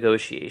those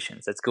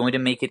negotiations that's going to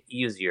make it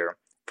easier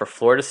for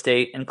Florida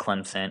State and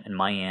Clemson and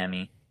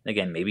Miami,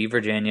 again, maybe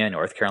Virginia,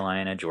 North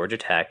Carolina, Georgia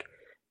Tech,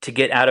 to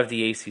get out of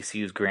the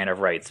ACC's grant of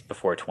rights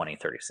before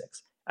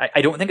 2036?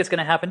 I don't think it's going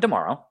to happen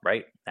tomorrow,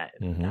 right?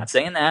 Not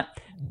saying that.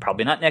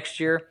 Probably not next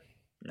year,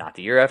 not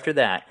the year after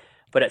that.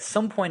 But at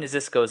some point as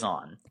this goes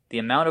on, the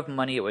amount of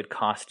money it would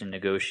cost in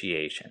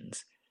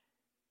negotiations,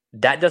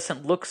 that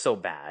doesn't look so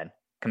bad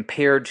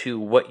compared to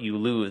what you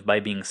lose by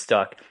being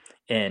stuck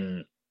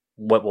in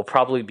what will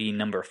probably be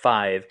number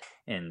 5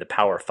 in the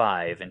Power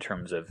 5 in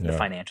terms of the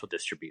financial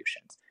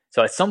distributions.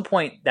 So at some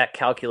point, that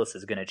calculus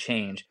is going to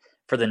change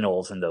for the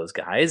Noles and those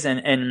guys.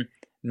 And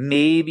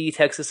maybe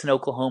Texas and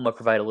Oklahoma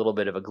provide a little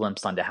bit of a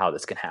glimpse onto how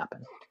this can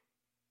happen.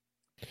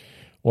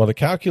 Well, the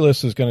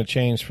calculus is going to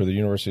change for the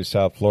University of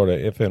South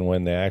Florida if and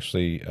when they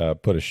actually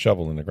put a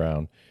shovel in the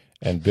ground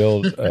and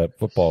build a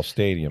football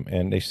stadium.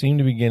 And they seem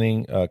to be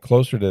getting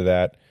closer to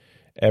that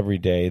every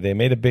day. They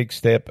made a big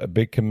step, a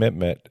big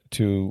commitment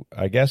to,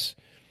 I guess,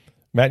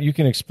 Matt, you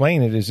can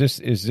explain it. Is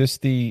this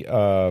the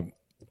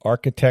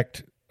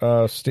architect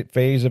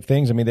phase of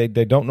things? I mean,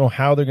 they don't know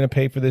how they're going to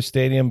pay for this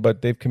stadium,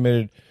 but they've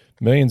committed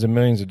millions and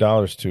millions of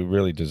dollars to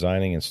really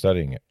designing and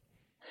studying it.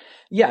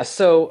 Yeah,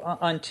 so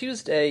on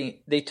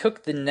Tuesday, they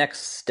took the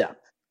next step,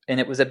 and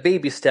it was a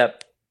baby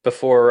step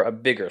before a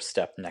bigger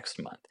step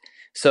next month.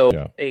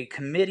 So a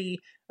committee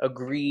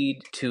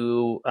agreed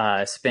to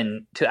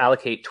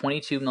allocate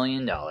 $22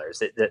 million.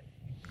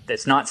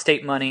 That's not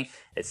state money.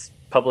 It's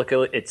public.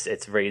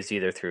 It's raised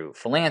either through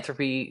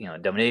philanthropy,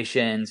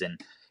 donations and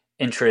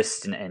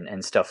interest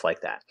and stuff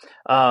like that.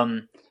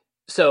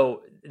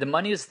 So the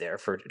money is there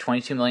for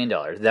 $22 million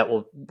that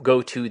will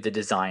go to the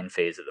design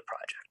phase of the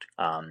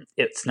project.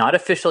 It's not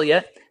official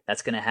yet.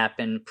 That's going to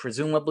happen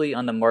presumably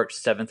on the March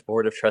 7th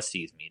Board of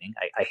Trustees meeting.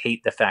 I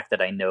hate the fact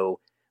that I know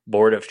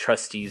Board of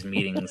Trustees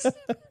meetings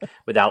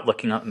without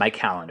looking at my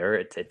calendar.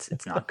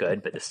 It's not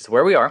good, but this is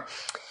where we are.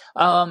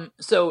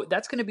 So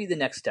that's going to be the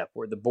next step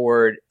where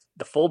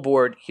the full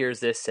board hears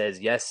this, says,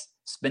 yes,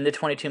 spend the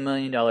 $22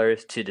 million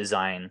to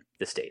design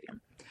the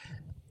stadium.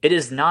 It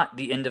is not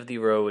the end of the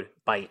road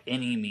by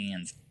any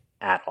means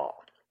at all.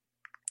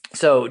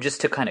 So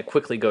just to kind of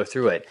quickly go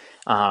through it,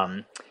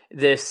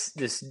 this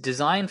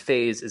design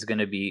phase is going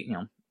to be,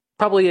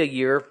 probably a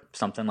year,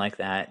 something like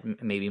that,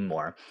 maybe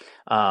more.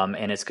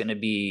 And it's going to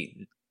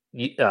be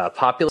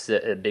Populous,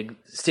 a big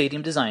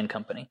stadium design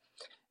company.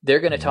 They're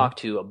going to talk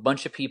to a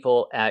bunch of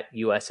people at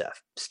USF,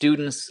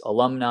 students,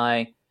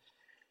 alumni,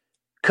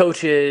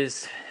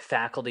 coaches,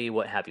 faculty,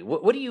 what have you.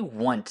 What do you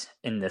want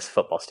in this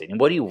football stadium?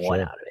 What do you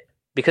want out of it?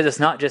 Because it's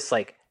not just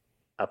like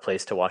a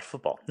place to watch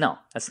football. No,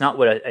 that's not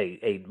what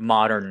a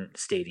modern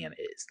stadium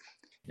is.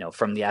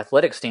 From the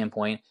athletic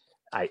standpoint,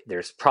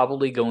 there's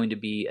probably going to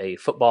be a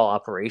football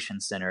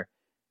operations center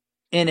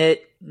in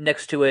it,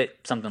 next to it,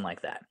 something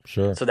like that.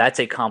 Sure. So that's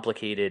a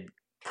complicated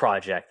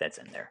project that's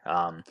in there.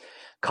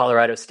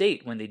 Colorado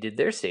State, when they did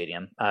their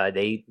stadium,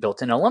 they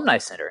built an alumni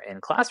center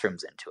and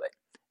classrooms into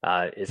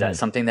it. Is that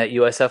something that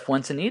USF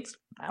wants and needs?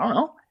 I don't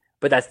know.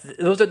 But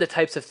those are the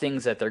types of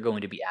things that they're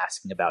going to be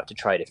asking about to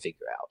try to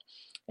figure out.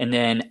 And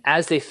then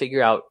as they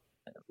figure out,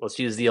 let's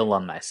use the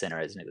alumni center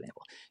as an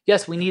example.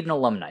 Yes, we need an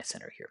alumni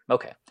center here.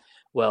 Okay.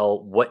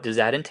 Well, what does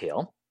that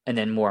entail? And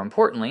then more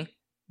importantly,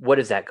 what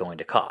is that going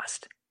to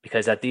cost?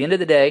 Because at the end of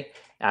the day,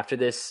 after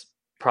this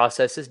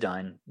process is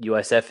done,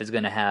 USF is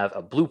going to have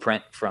a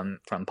blueprint from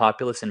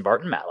Populous and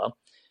Barton Mallow.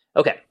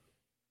 Okay,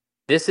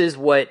 this is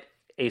what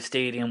a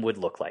stadium would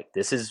look like.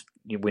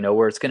 We know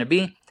where it's going to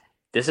be.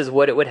 This is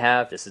what it would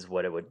have. This is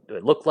what it would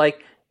look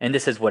like. And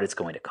this is what it's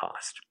going to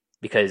cost.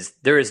 Because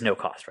there is no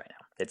cost right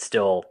now. It's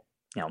still,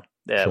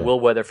 sure.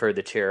 Will Weatherford,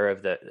 the chair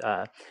of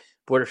the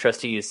Board of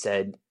Trustees,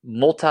 said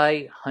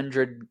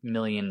multi-$100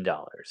 million.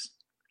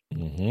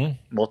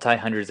 Mm-hmm.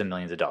 Multi-hundreds of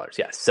millions of dollars,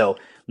 yes. So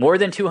more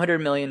than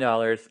 $200 million.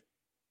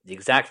 The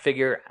exact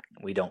figure,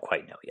 we don't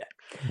quite know yet.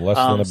 Less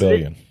than $1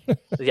 billion.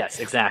 Yes,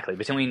 exactly.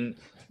 Between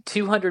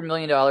 $200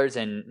 million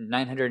and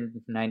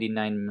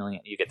 $999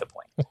 million, you get the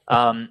point.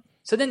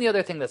 So then the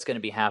other thing that's going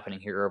to be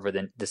happening here over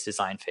this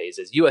design phase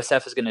is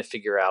USF is going to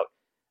figure out,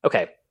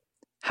 okay,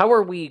 how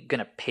are we going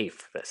to pay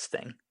for this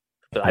thing?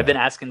 But I've been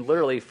asking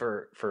literally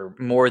for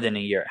more than a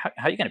year, how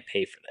are you going to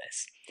pay for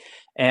this?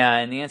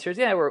 And the answer is,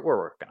 yeah, we're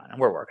working on it.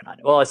 We're working on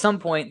it. Well, at some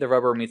point, the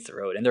rubber meets the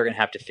road, and they're going to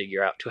have to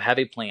figure out, to have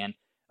a plan,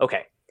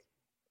 okay,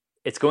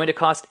 it's going to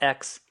cost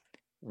X.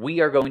 We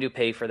are going to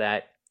pay for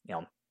that,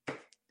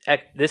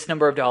 this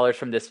number of dollars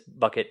from this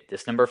bucket,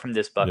 this number from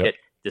this bucket, yep.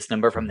 This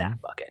number from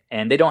that bucket.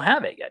 And they don't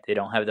have it yet. They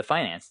don't have the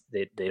finance.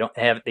 They do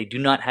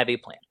not have a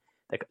plan.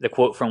 The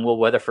quote from Will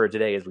Weatherford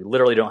today is, we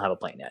literally don't have a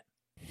plan yet.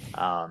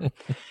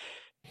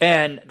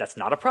 And that's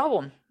not a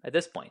problem at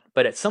this point.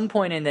 But at some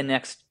point in the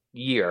next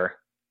year,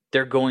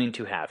 they're going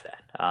to have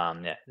that.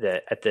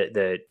 At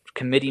the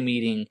committee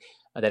meeting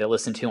that I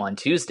listened to on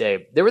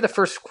Tuesday, there were the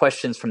first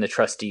questions from the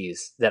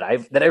trustees that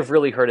I've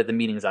really heard at the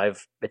meetings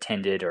I've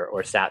attended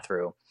or sat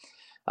through.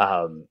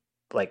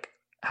 Like,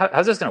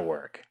 how's this going to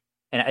work?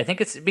 And I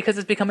think it's because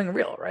it's becoming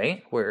real,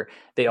 right? Where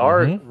they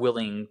are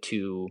willing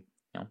to,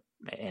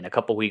 in a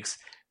couple weeks,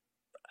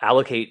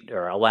 allocate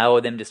or allow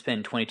them to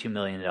spend $22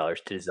 million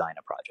to design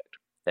a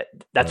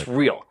project. That's right.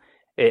 Real.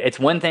 It's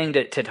one thing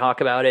to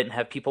talk about it and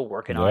have people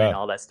working on it and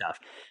all that stuff.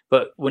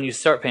 But when you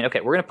start paying, okay,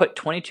 we're going to put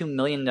 $22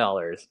 million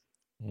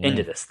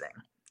into this thing.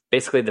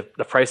 Basically,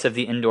 the price of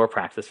the indoor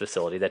practice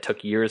facility that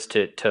took years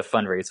to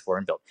fundraise for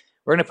and build.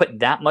 We're going to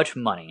put that much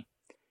money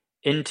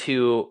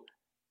into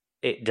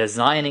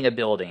designing a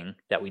building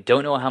that we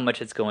don't know how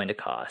much it's going to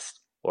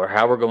cost or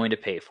how we're going to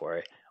pay for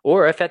it,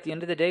 or if at the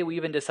end of the day we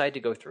even decide to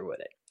go through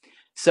with it.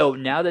 So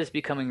now that it's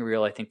becoming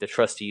real, I think the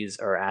trustees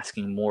are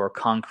asking more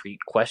concrete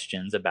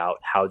questions about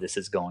how this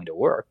is going to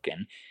work,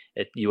 and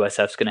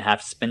USF's going to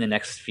have to spend the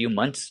next few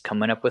months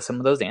coming up with some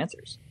of those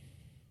answers.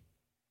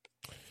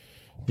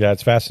 Yeah,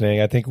 it's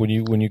fascinating. I think when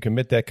you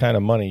commit that kind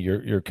of money,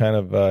 you're kind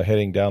of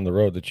heading down the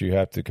road that you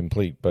have to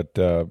complete. But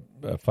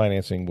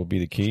financing will be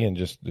the key, and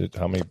just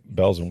how many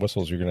bells and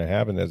whistles you're going to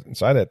have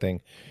inside that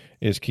thing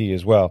is key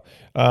as well.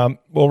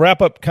 We'll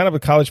wrap up kind of a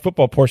college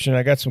football portion.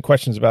 I got some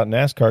questions about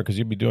NASCAR because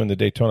you'll be doing the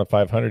Daytona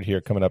 500 here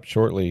coming up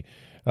shortly.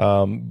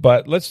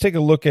 But let's take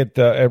a look at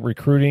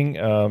recruiting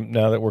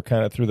now that we're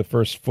kind of through the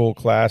first full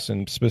class,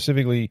 and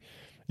specifically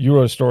you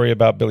wrote a story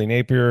about Billy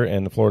Napier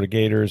and the Florida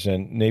Gators,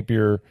 and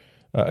Napier,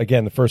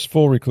 again, the first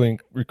full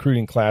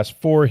recruiting class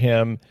for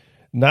him.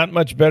 Not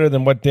much better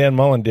than what Dan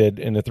Mullen did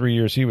in the 3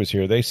 years he was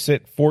here. They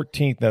sit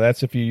 14th. Now,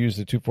 that's if you use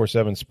the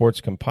 247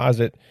 Sports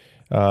Composite,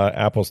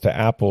 apples to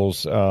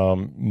apples.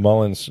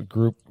 Mullen's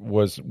group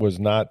was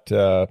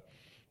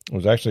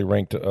actually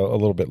ranked a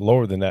little bit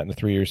lower than that in the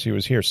 3 years he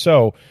was here.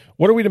 So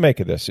what are we to make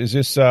of this? Is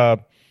this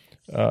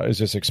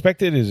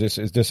expected? Is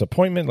this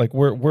disappointment? Like,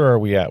 where are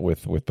we at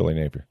with Billy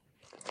Napier?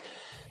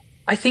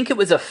 I think it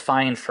was a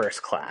fine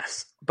first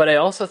class, but I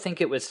also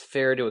think it was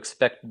fair to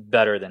expect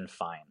better than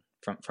fine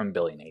from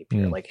Billy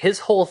Napier. Like, his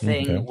whole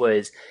thing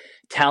was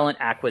talent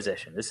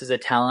acquisition. This is a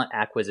talent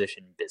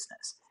acquisition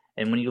business.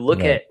 And when you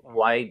look at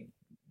why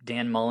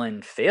Dan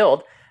Mullen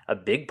failed, a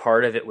big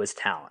part of it was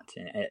talent.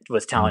 And it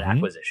was talent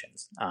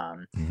acquisitions.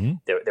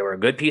 There were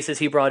good pieces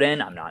he brought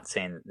in. I'm not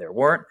saying there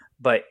weren't,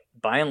 but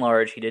by and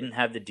large, he didn't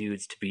have the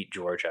dudes to beat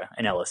Georgia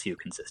and LSU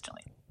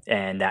consistently.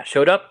 And that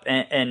showed up.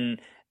 And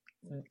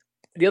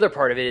the other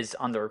part of it is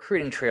on the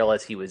recruiting trail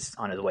as he was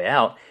on his way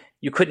out,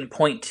 you couldn't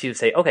point to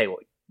say, okay, well,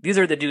 these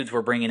are the dudes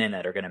we're bringing in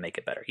that are going to make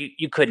it better.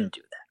 You couldn't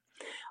do that.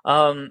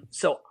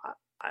 So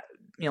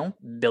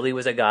Billy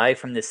was a guy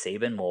from the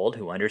Saban mold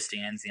who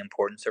understands the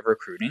importance of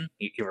recruiting.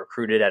 He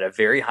recruited at a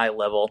very high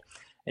level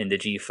in the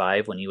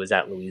G5 when he was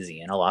at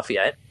Louisiana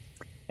Lafayette,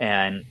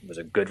 and was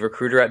a good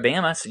recruiter at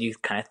Bama. So you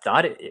kind of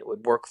thought it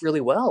would work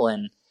really well.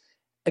 And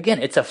again,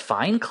 it's a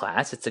fine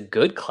class. It's a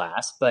good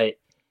class, but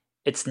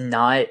it's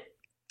not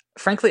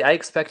frankly, I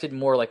expected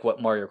more like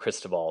what Mario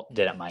Cristobal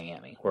did at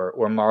Miami,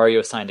 where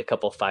Mario signed a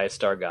couple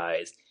 5-star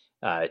guys,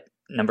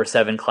 number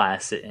 7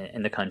 class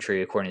in the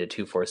country, according to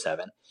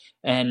 247.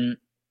 And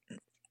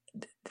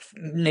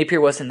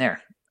Napier wasn't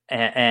there.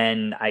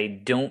 And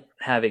I don't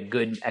have a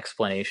good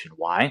explanation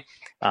why.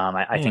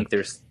 I think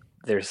there's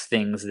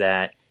things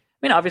that,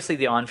 obviously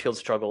the on-field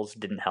struggles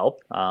didn't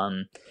help.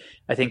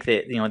 I think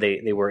that,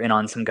 they were in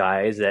on some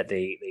guys that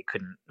they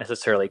couldn't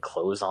necessarily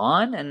close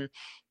on. And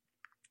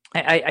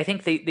I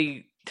think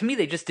they to me,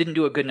 they just didn't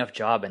do a good enough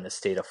job in the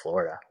state of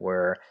Florida,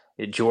 where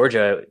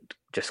Georgia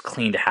just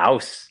cleaned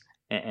house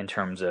in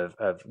terms of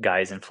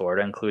guys in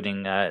Florida,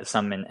 including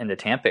some in the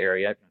Tampa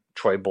area.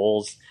 Troy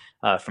Bowles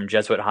from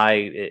Jesuit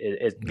High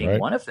is being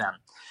one of them.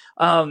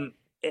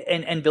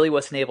 And Billy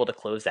wasn't able to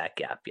close that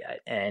gap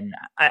yet. And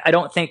I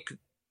don't think,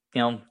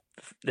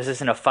 this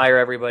isn't a fire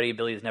everybody,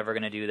 Billy's never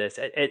going to do this.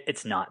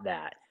 It's not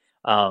that.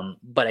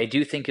 But I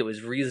do think it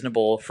was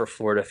reasonable for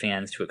Florida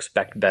fans to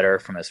expect better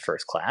from his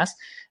first class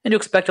and to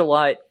expect a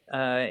lot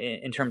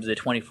in terms of the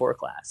 24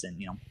 class.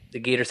 And, the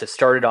Gators have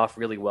started off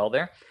really well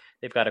there.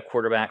 They've got a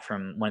quarterback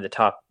from one of the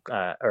top,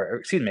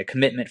 a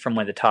commitment from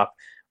one of the top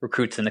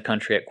recruits in the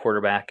country at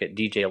quarterback, at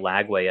DJ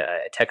Lagway,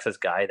 a Texas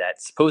guy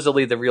that's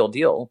supposedly the real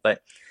deal,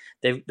 but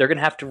they're going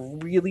to have to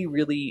really,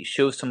 really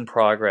show some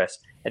progress,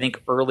 I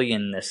think, early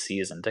in this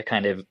season to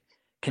kind of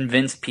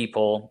convince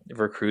people,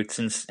 recruits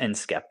and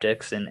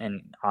skeptics,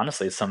 and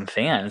honestly some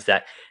fans,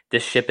 that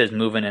this ship is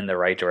moving in the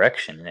right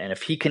direction. And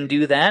if he can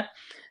do that,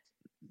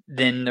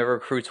 then the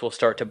recruits will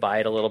start to buy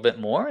it a little bit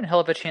more, and he'll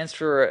have a chance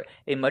for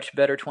a much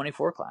better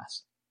 24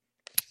 class.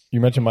 You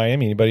mentioned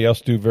Miami. Anybody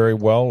else do very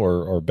well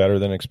or better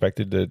than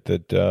expected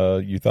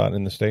that you thought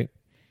in the state?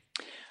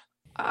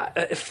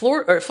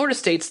 Florida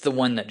State's the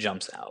one that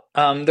jumps out.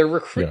 Their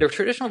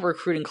traditional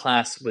recruiting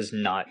class was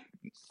not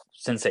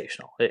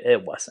sensational.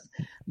 It wasn't.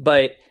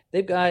 But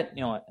they've got,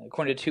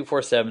 according to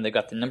 247, they've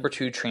got the number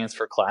 2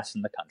 transfer class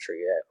in the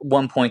country. At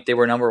one point, they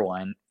were number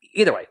 1.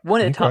 Either way,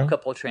 one of the top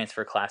couple of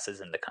transfer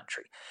classes in the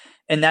country.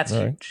 And that's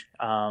huge.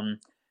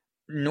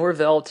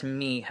 Norvell, to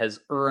me, has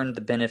earned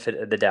the benefit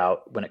of the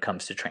doubt when it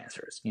comes to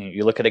transfers.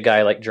 You look at a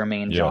guy like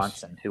Jermaine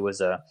Johnson, who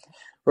was a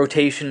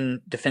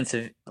rotation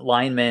defensive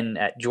lineman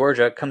at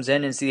Georgia, comes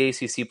in as the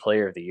ACC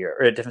Player of the Year,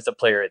 or Defensive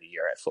Player of the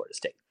Year at Florida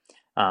State.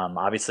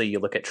 Obviously, you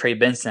look at Trey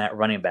Benson at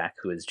running back,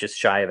 who is just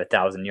shy of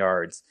 1,000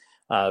 yards.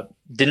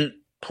 Didn't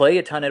play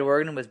a ton at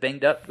Oregon, was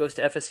banged up, goes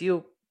to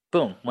FSU.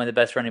 Boom, one of the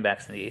best running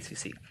backs in the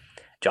ACC.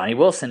 Johnny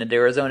Wilson at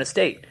Arizona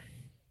State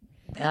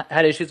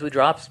had issues with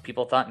drops.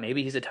 People thought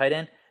maybe he's a tight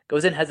end.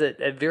 Goes in, has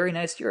a very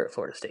nice year at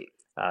Florida State.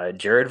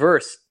 Jared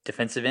Verse,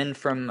 defensive end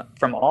from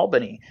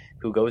Albany,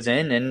 who goes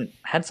in and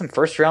had some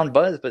first-round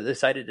buzz, but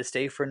decided to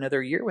stay for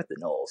another year with the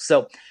Noles.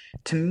 So,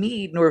 to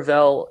me,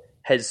 Norvell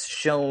has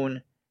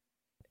shown,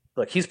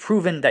 he's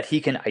proven that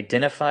he can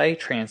identify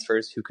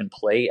transfers who can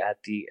play at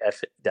the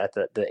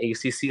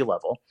ACC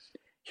level.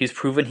 He's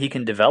proven he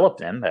can develop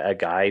them. A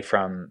guy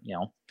from,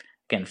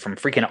 from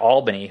freaking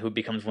Albany, who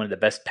becomes one of the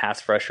best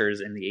pass rushers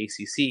in the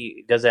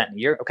ACC, does that in a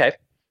year. Okay,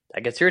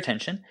 that gets your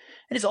attention.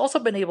 And he's also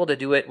been able to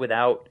do it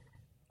without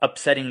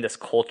upsetting this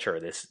culture,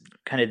 this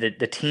kind of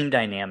the team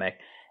dynamic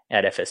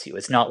at FSU.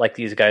 It's not like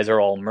these guys are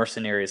all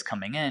mercenaries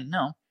coming in.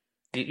 No.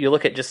 You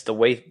look at just the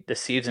way the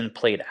season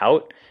played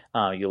out.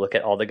 You look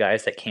at all the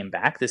guys that came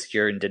back this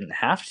year and didn't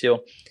have to.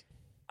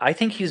 I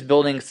think he's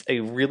building a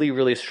really,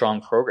 really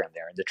strong program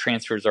there. And the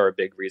transfers are a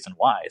big reason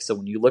why. So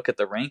when you look at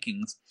the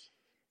rankings,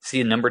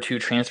 see a number 2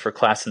 transfer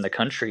class in the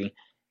country,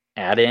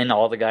 add in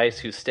all the guys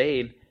who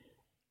stayed,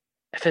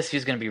 FSU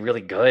is going to be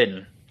really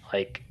good.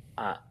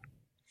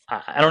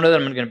 I don't know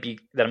that I'm going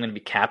to be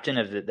captain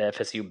of the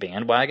FSU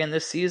bandwagon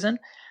this season,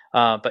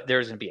 but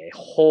there's going to be a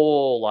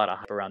whole lot of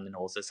hype around the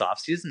Noles this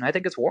offseason. I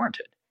think it's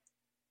warranted.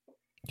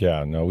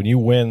 Yeah, no, when you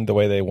win the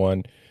way they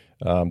won,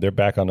 they're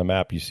back on the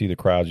map. You see the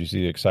crowds, you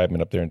see the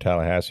excitement up there in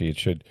Tallahassee. It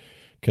should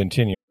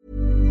continue.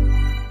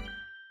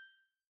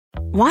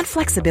 Want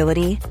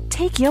flexibility?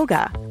 Take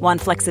yoga.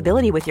 Want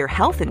flexibility with your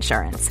health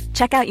insurance?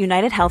 Check out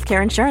United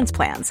Healthcare Insurance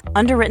Plans.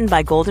 Underwritten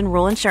by Golden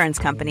Rule Insurance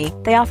Company,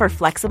 they offer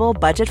flexible,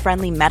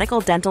 budget-friendly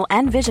medical, dental,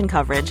 and vision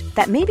coverage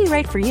that may be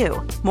right for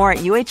you. More at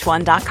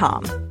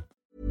UH1.com.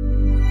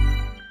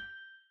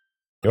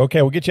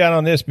 Okay, we'll get you out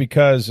on this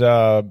because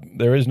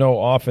there is no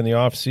off in the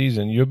off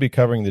season. You'll be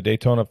covering the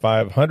Daytona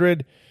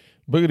 500.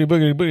 Boogity,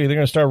 boogity, boogity. They're going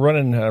to start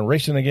running,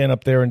 racing again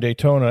up there in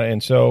Daytona.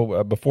 And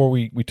so before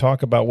we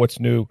talk about what's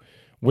new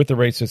with the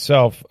race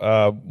itself,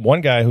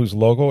 one guy who's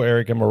local,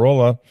 Eric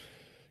Amarola,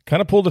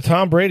 kind of pulled a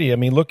Tom Brady. I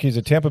mean, look, he's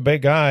a Tampa Bay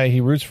guy.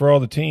 He roots for all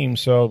the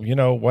teams. So,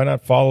 why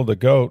not follow the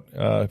GOAT?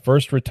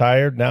 First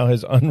retired, now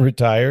has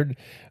unretired.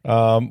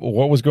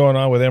 What was going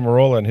on with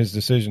Amarola and his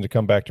decision to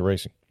come back to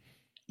racing?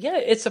 Yeah,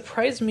 it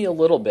surprised me a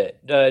little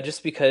bit,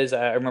 just because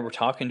I remember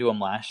talking to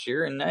him last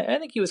year, and I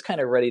think he was kind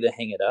of ready to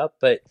hang it up.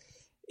 But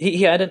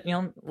he had,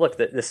 look,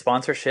 the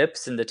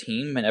sponsorships and the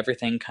team and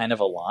everything kind of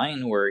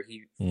align where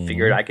he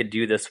figured I could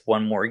do this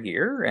one more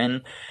year.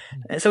 And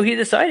so he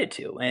decided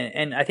to.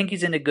 And I think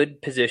he's in a good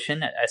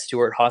position at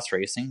Stewart-Haas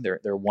Racing.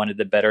 They're one of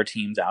the better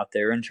teams out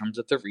there in terms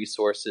of the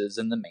resources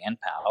and the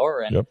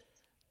manpower. And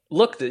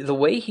look, the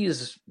way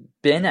he's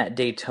been at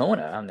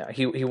Daytona,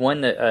 he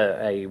won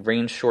a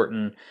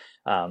range-shortened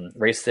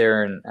race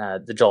there in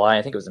the July,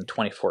 I think it was in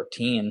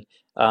 2014.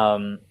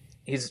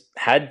 He's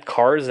had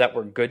cars that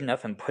were good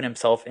enough and put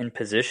himself in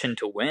position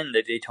to win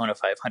the Daytona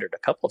 500 a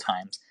couple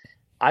times.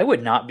 I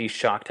would not be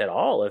shocked at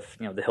all if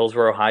the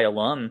Hillsborough High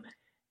alum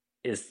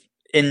is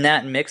in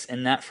that mix,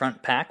 in that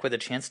front pack with a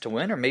chance to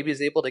win, or maybe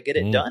is able to get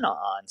it done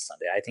on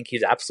Sunday. I think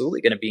he's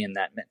absolutely going to be in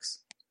that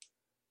mix.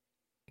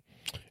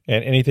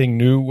 And anything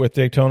new with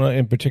Daytona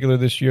in particular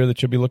this year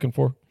that you'll be looking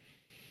for?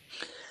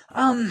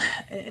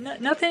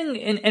 Nothing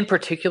in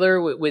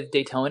particular with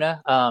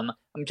Daytona. I'm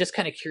just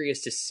kind of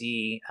curious to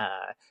see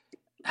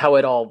how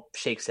it all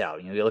shakes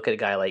out. You look at a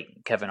guy like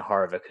Kevin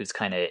Harvick, who's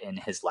kind of in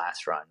his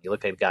last run. You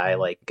look at a guy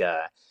like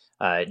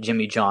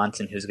Jimmy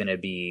Johnson, who's going to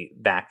be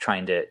back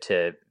trying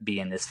to be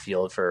in this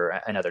field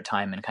for another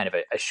time in kind of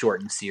a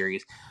shortened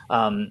series.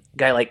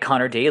 Guy like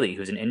Connor Daly,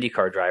 who's an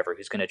IndyCar driver,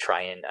 who's going to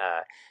try and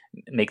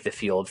make the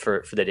field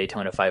for the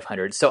Daytona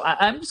 500. So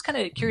I'm just kind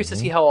of curious to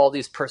see how all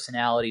these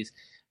personalities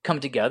come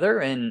together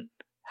and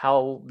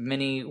how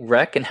many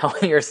wreck and how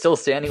many are still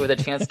standing with a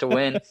chance to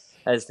win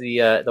as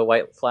the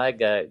white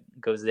flag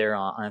goes there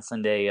on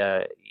Sunday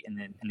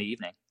in the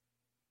evening.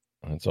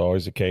 That's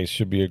always the case.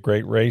 Should be a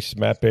great race.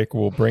 Matt Baker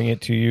will bring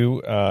it to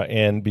you.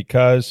 And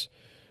because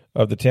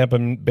of the Tampa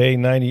Bay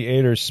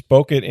 98ers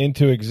spoke it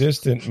into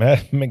existence,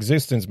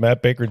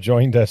 Matt Baker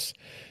joined us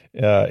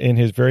in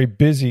his very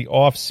busy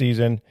off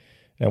season,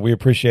 and we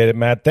appreciate it,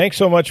 Matt. Thanks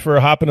so much for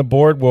hopping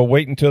aboard. We'll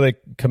wait until they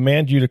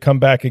command you to come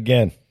back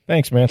again.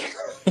 Thanks, man.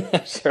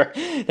 Sure.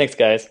 Thanks,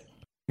 guys.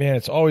 Man,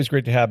 it's always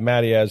great to have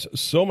Matt. He has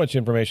so much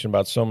information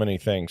about so many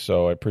things,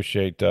 so I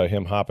appreciate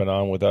him hopping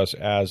on with us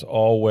as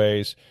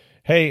always.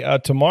 Hey,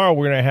 tomorrow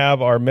we're going to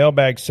have our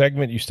mailbag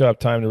segment. You still have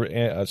time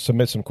to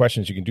submit some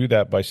questions. You can do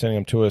that by sending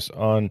them to us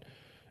on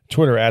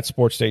Twitter at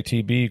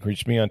SportsDayTB. You can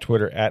reach me on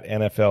Twitter at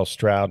NFL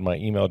Stroud. My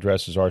email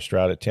address is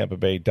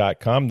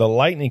rstroud@tampabay.com. The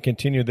Lightning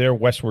continue their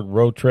westward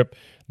road trip.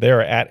 They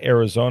are at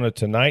Arizona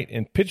tonight,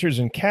 and pitchers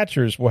and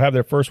catchers will have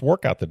their first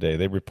workout today.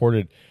 They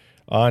reported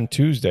on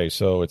Tuesday,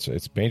 so it's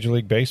Major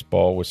League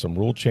Baseball with some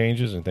rule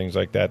changes and things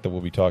like that we'll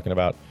be talking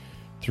about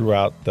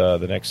throughout the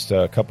next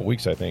couple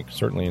weeks, I think,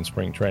 certainly in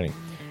spring training.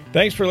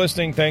 Thanks for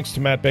listening. Thanks to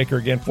Matt Baker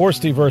again. For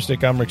Steve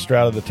Versnick, I'm Rick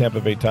Stroud of the Tampa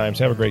Bay Times.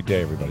 Have a great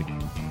day, everybody.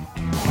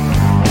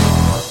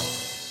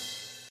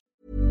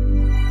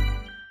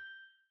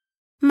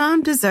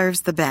 Mom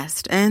deserves the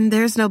best, and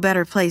there's no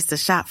better place to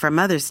shop for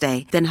Mother's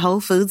Day than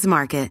Whole Foods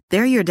Market.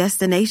 They're your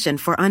destination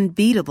for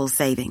unbeatable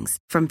savings,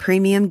 from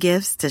premium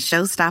gifts to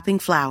show-stopping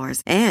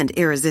flowers and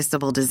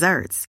irresistible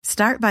desserts.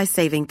 Start by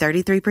saving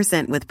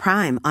 33% with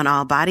Prime on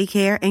all body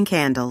care and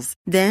candles.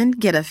 Then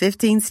get a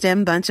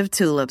 15-stem bunch of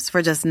tulips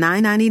for just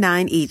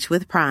 $9.99 each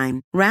with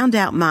Prime. Round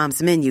out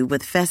Mom's menu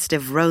with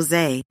festive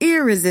rosé,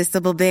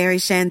 irresistible berry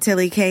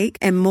chantilly cake,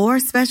 and more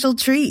special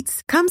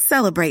treats. Come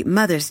celebrate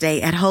Mother's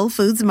Day at Whole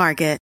Foods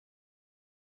Market.